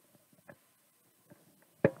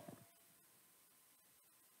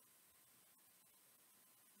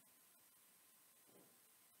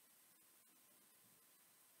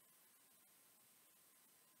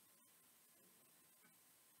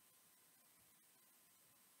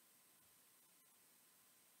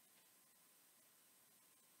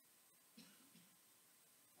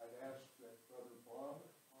 I'd ask that Brother Bob,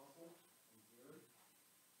 Apostle, and Gary,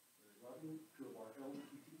 very loving, two of our elders,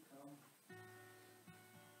 would you come?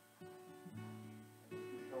 And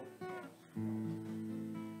would you help us?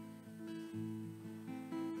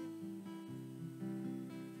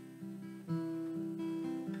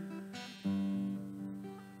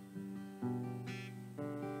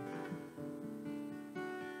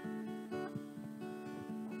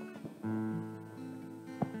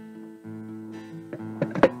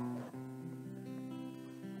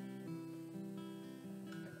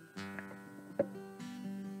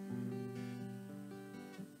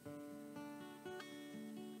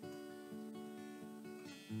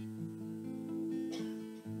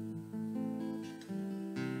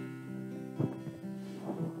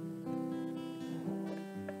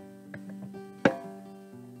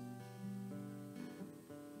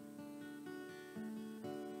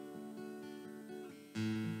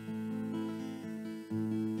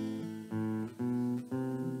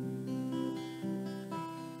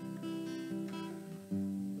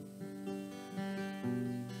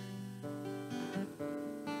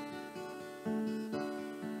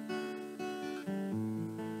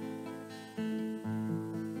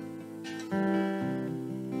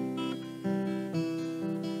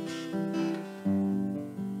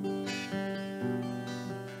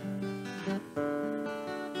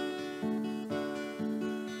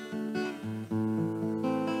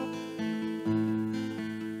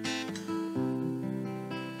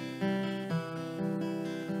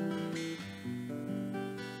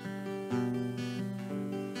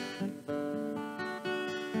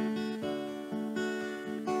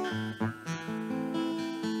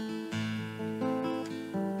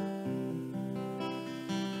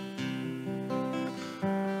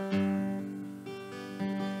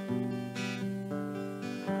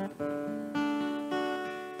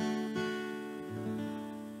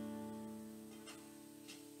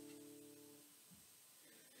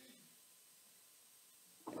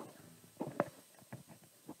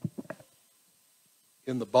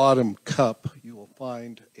 In the bottom cup, you will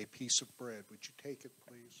find a piece of bread. Would you take it,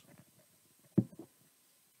 please?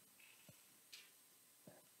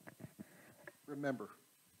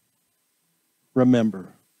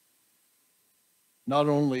 Remember, not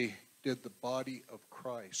only did the body of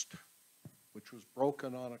Christ, which was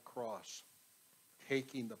broken on a cross,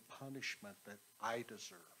 taking the punishment that I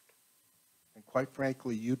deserved, and quite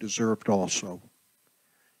frankly, you deserved also.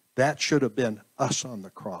 That should have been us on the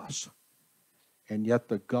cross. And yet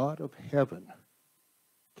the God of heaven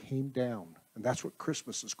came down, and that's what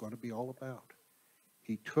Christmas is going to be all about.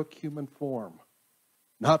 He took human form,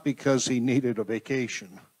 not because he needed a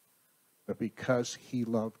vacation, but because he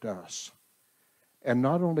loved us. And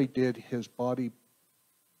not only did his body,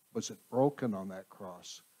 was it broken on that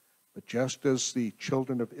cross, but just as the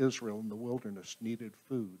children of Israel in the wilderness needed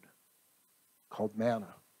food called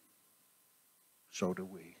manna, so do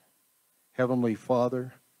we. Heavenly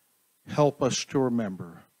Father, help us to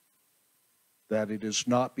remember that it is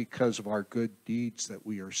not because of our good deeds that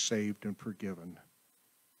we are saved and forgiven,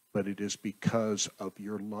 but it is because of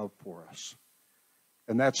your love for us.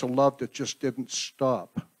 And that's a love that just didn't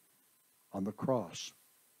stop on the cross,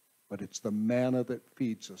 but it's the manna that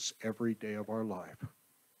feeds us every day of our life.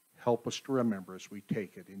 Help us to remember as we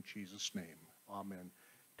take it in Jesus' name. Amen.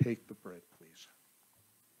 Take the bread, please.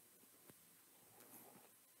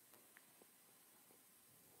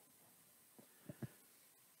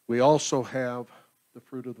 We also have the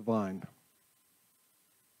fruit of the vine.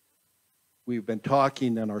 We've been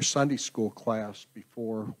talking in our Sunday school class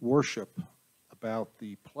before worship about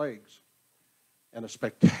the plagues and a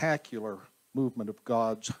spectacular movement of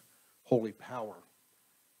God's holy power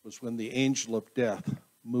was when the angel of death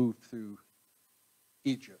moved through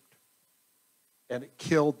Egypt. And it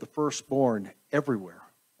killed the firstborn everywhere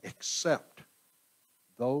except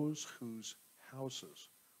those whose houses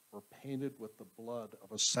were painted with the blood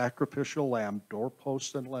of a sacrificial lamb,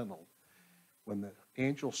 doorpost and lintel. When the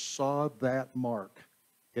angel saw that mark,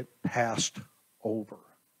 it passed over.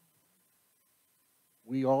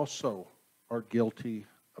 We also are guilty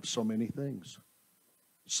of so many things.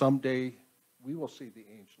 Someday we will see the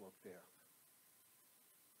angel of death.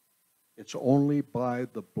 It's only by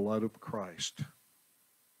the blood of Christ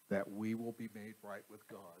that we will be made right with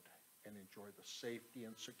God and enjoy the safety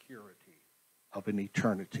and security of an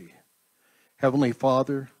eternity. Heavenly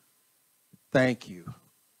Father, thank you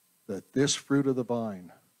that this fruit of the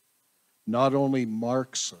vine not only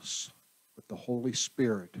marks us with the Holy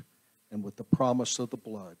Spirit and with the promise of the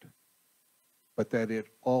blood, but that it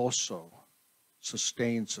also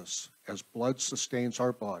sustains us. As blood sustains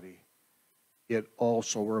our body, it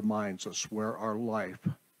also reminds us where our life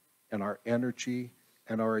and our energy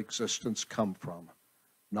and our existence come from,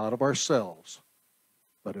 not of ourselves,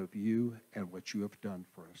 but of you and what you have done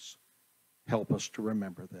for us. Help us to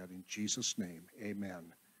remember that. In Jesus' name,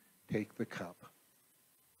 amen. Take the cup.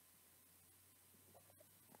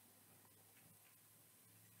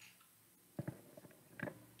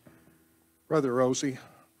 Brother Rosie,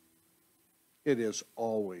 it is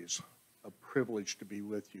always a privilege to be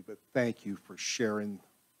with you, but thank you for sharing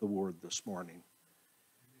the word this morning.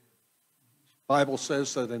 The Bible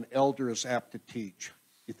says that an elder is apt to teach.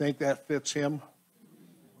 You think that fits him?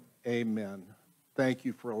 Amen. Thank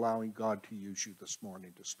you for allowing God to use you this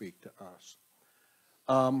morning to speak to us.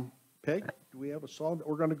 Peg, do we have a song that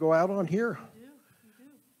we're going to go out on here? We do.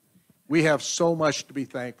 We have so much to be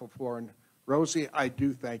thankful for. And Rosie, I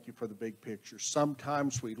do thank you for the big picture.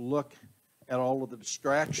 Sometimes we look at all of the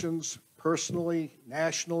distractions, personally,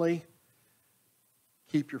 nationally.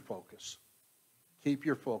 Keep your focus. Keep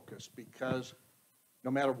your focus, because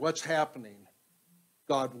no matter what's happening,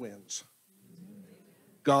 God wins.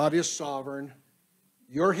 God is sovereign.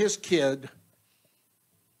 You're his kid.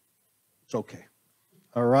 It's okay.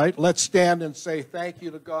 All right, let's stand and say thank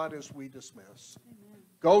you to God as we dismiss. Amen.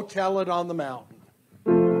 Go tell it on the mountain.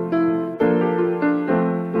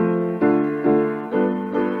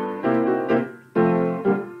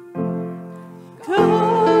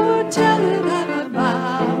 Go tell it on the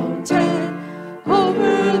mountain,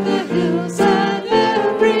 over the hills and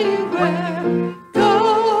everywhere.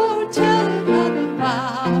 Go tell it on the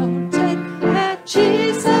mountain that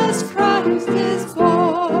Jesus Christ is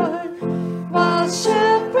born. While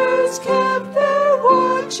shepherds kept their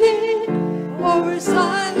watching over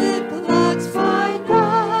silent flocks.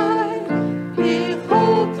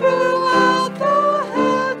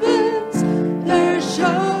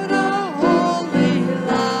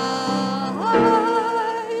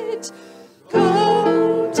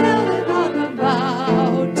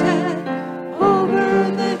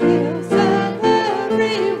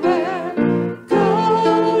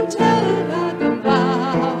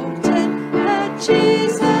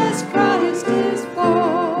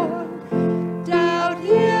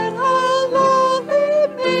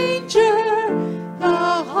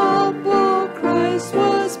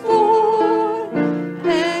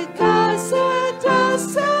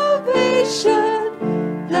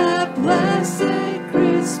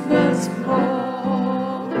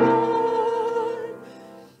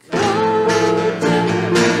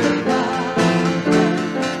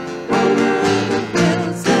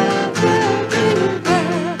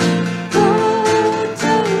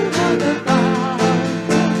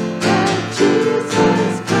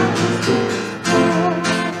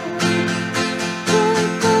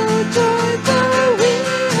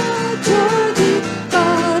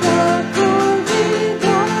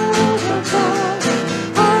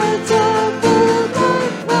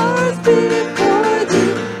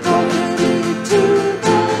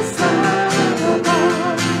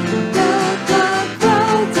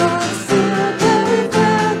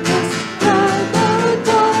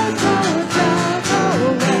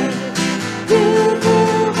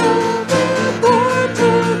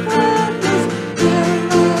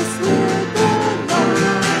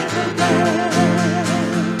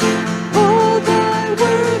 All thy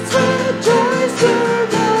works rejoice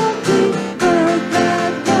around thee. Earth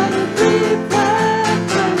and heaven reflect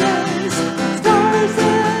thy rays. Stars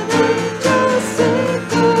and angels sing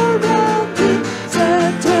around thee.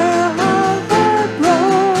 Center of our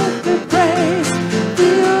broken praise.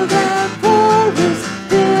 Field and forest,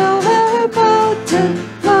 hill and mountain,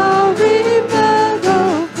 flowery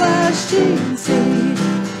meadow, flashing sea.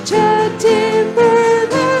 Chanting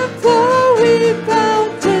bird and flowing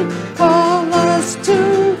fountain, call us to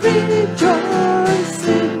rejoice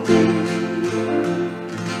in thee.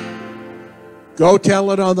 Go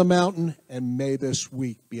tell it on the mountain, and may this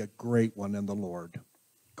week be a great one in the Lord.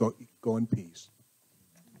 Go in peace.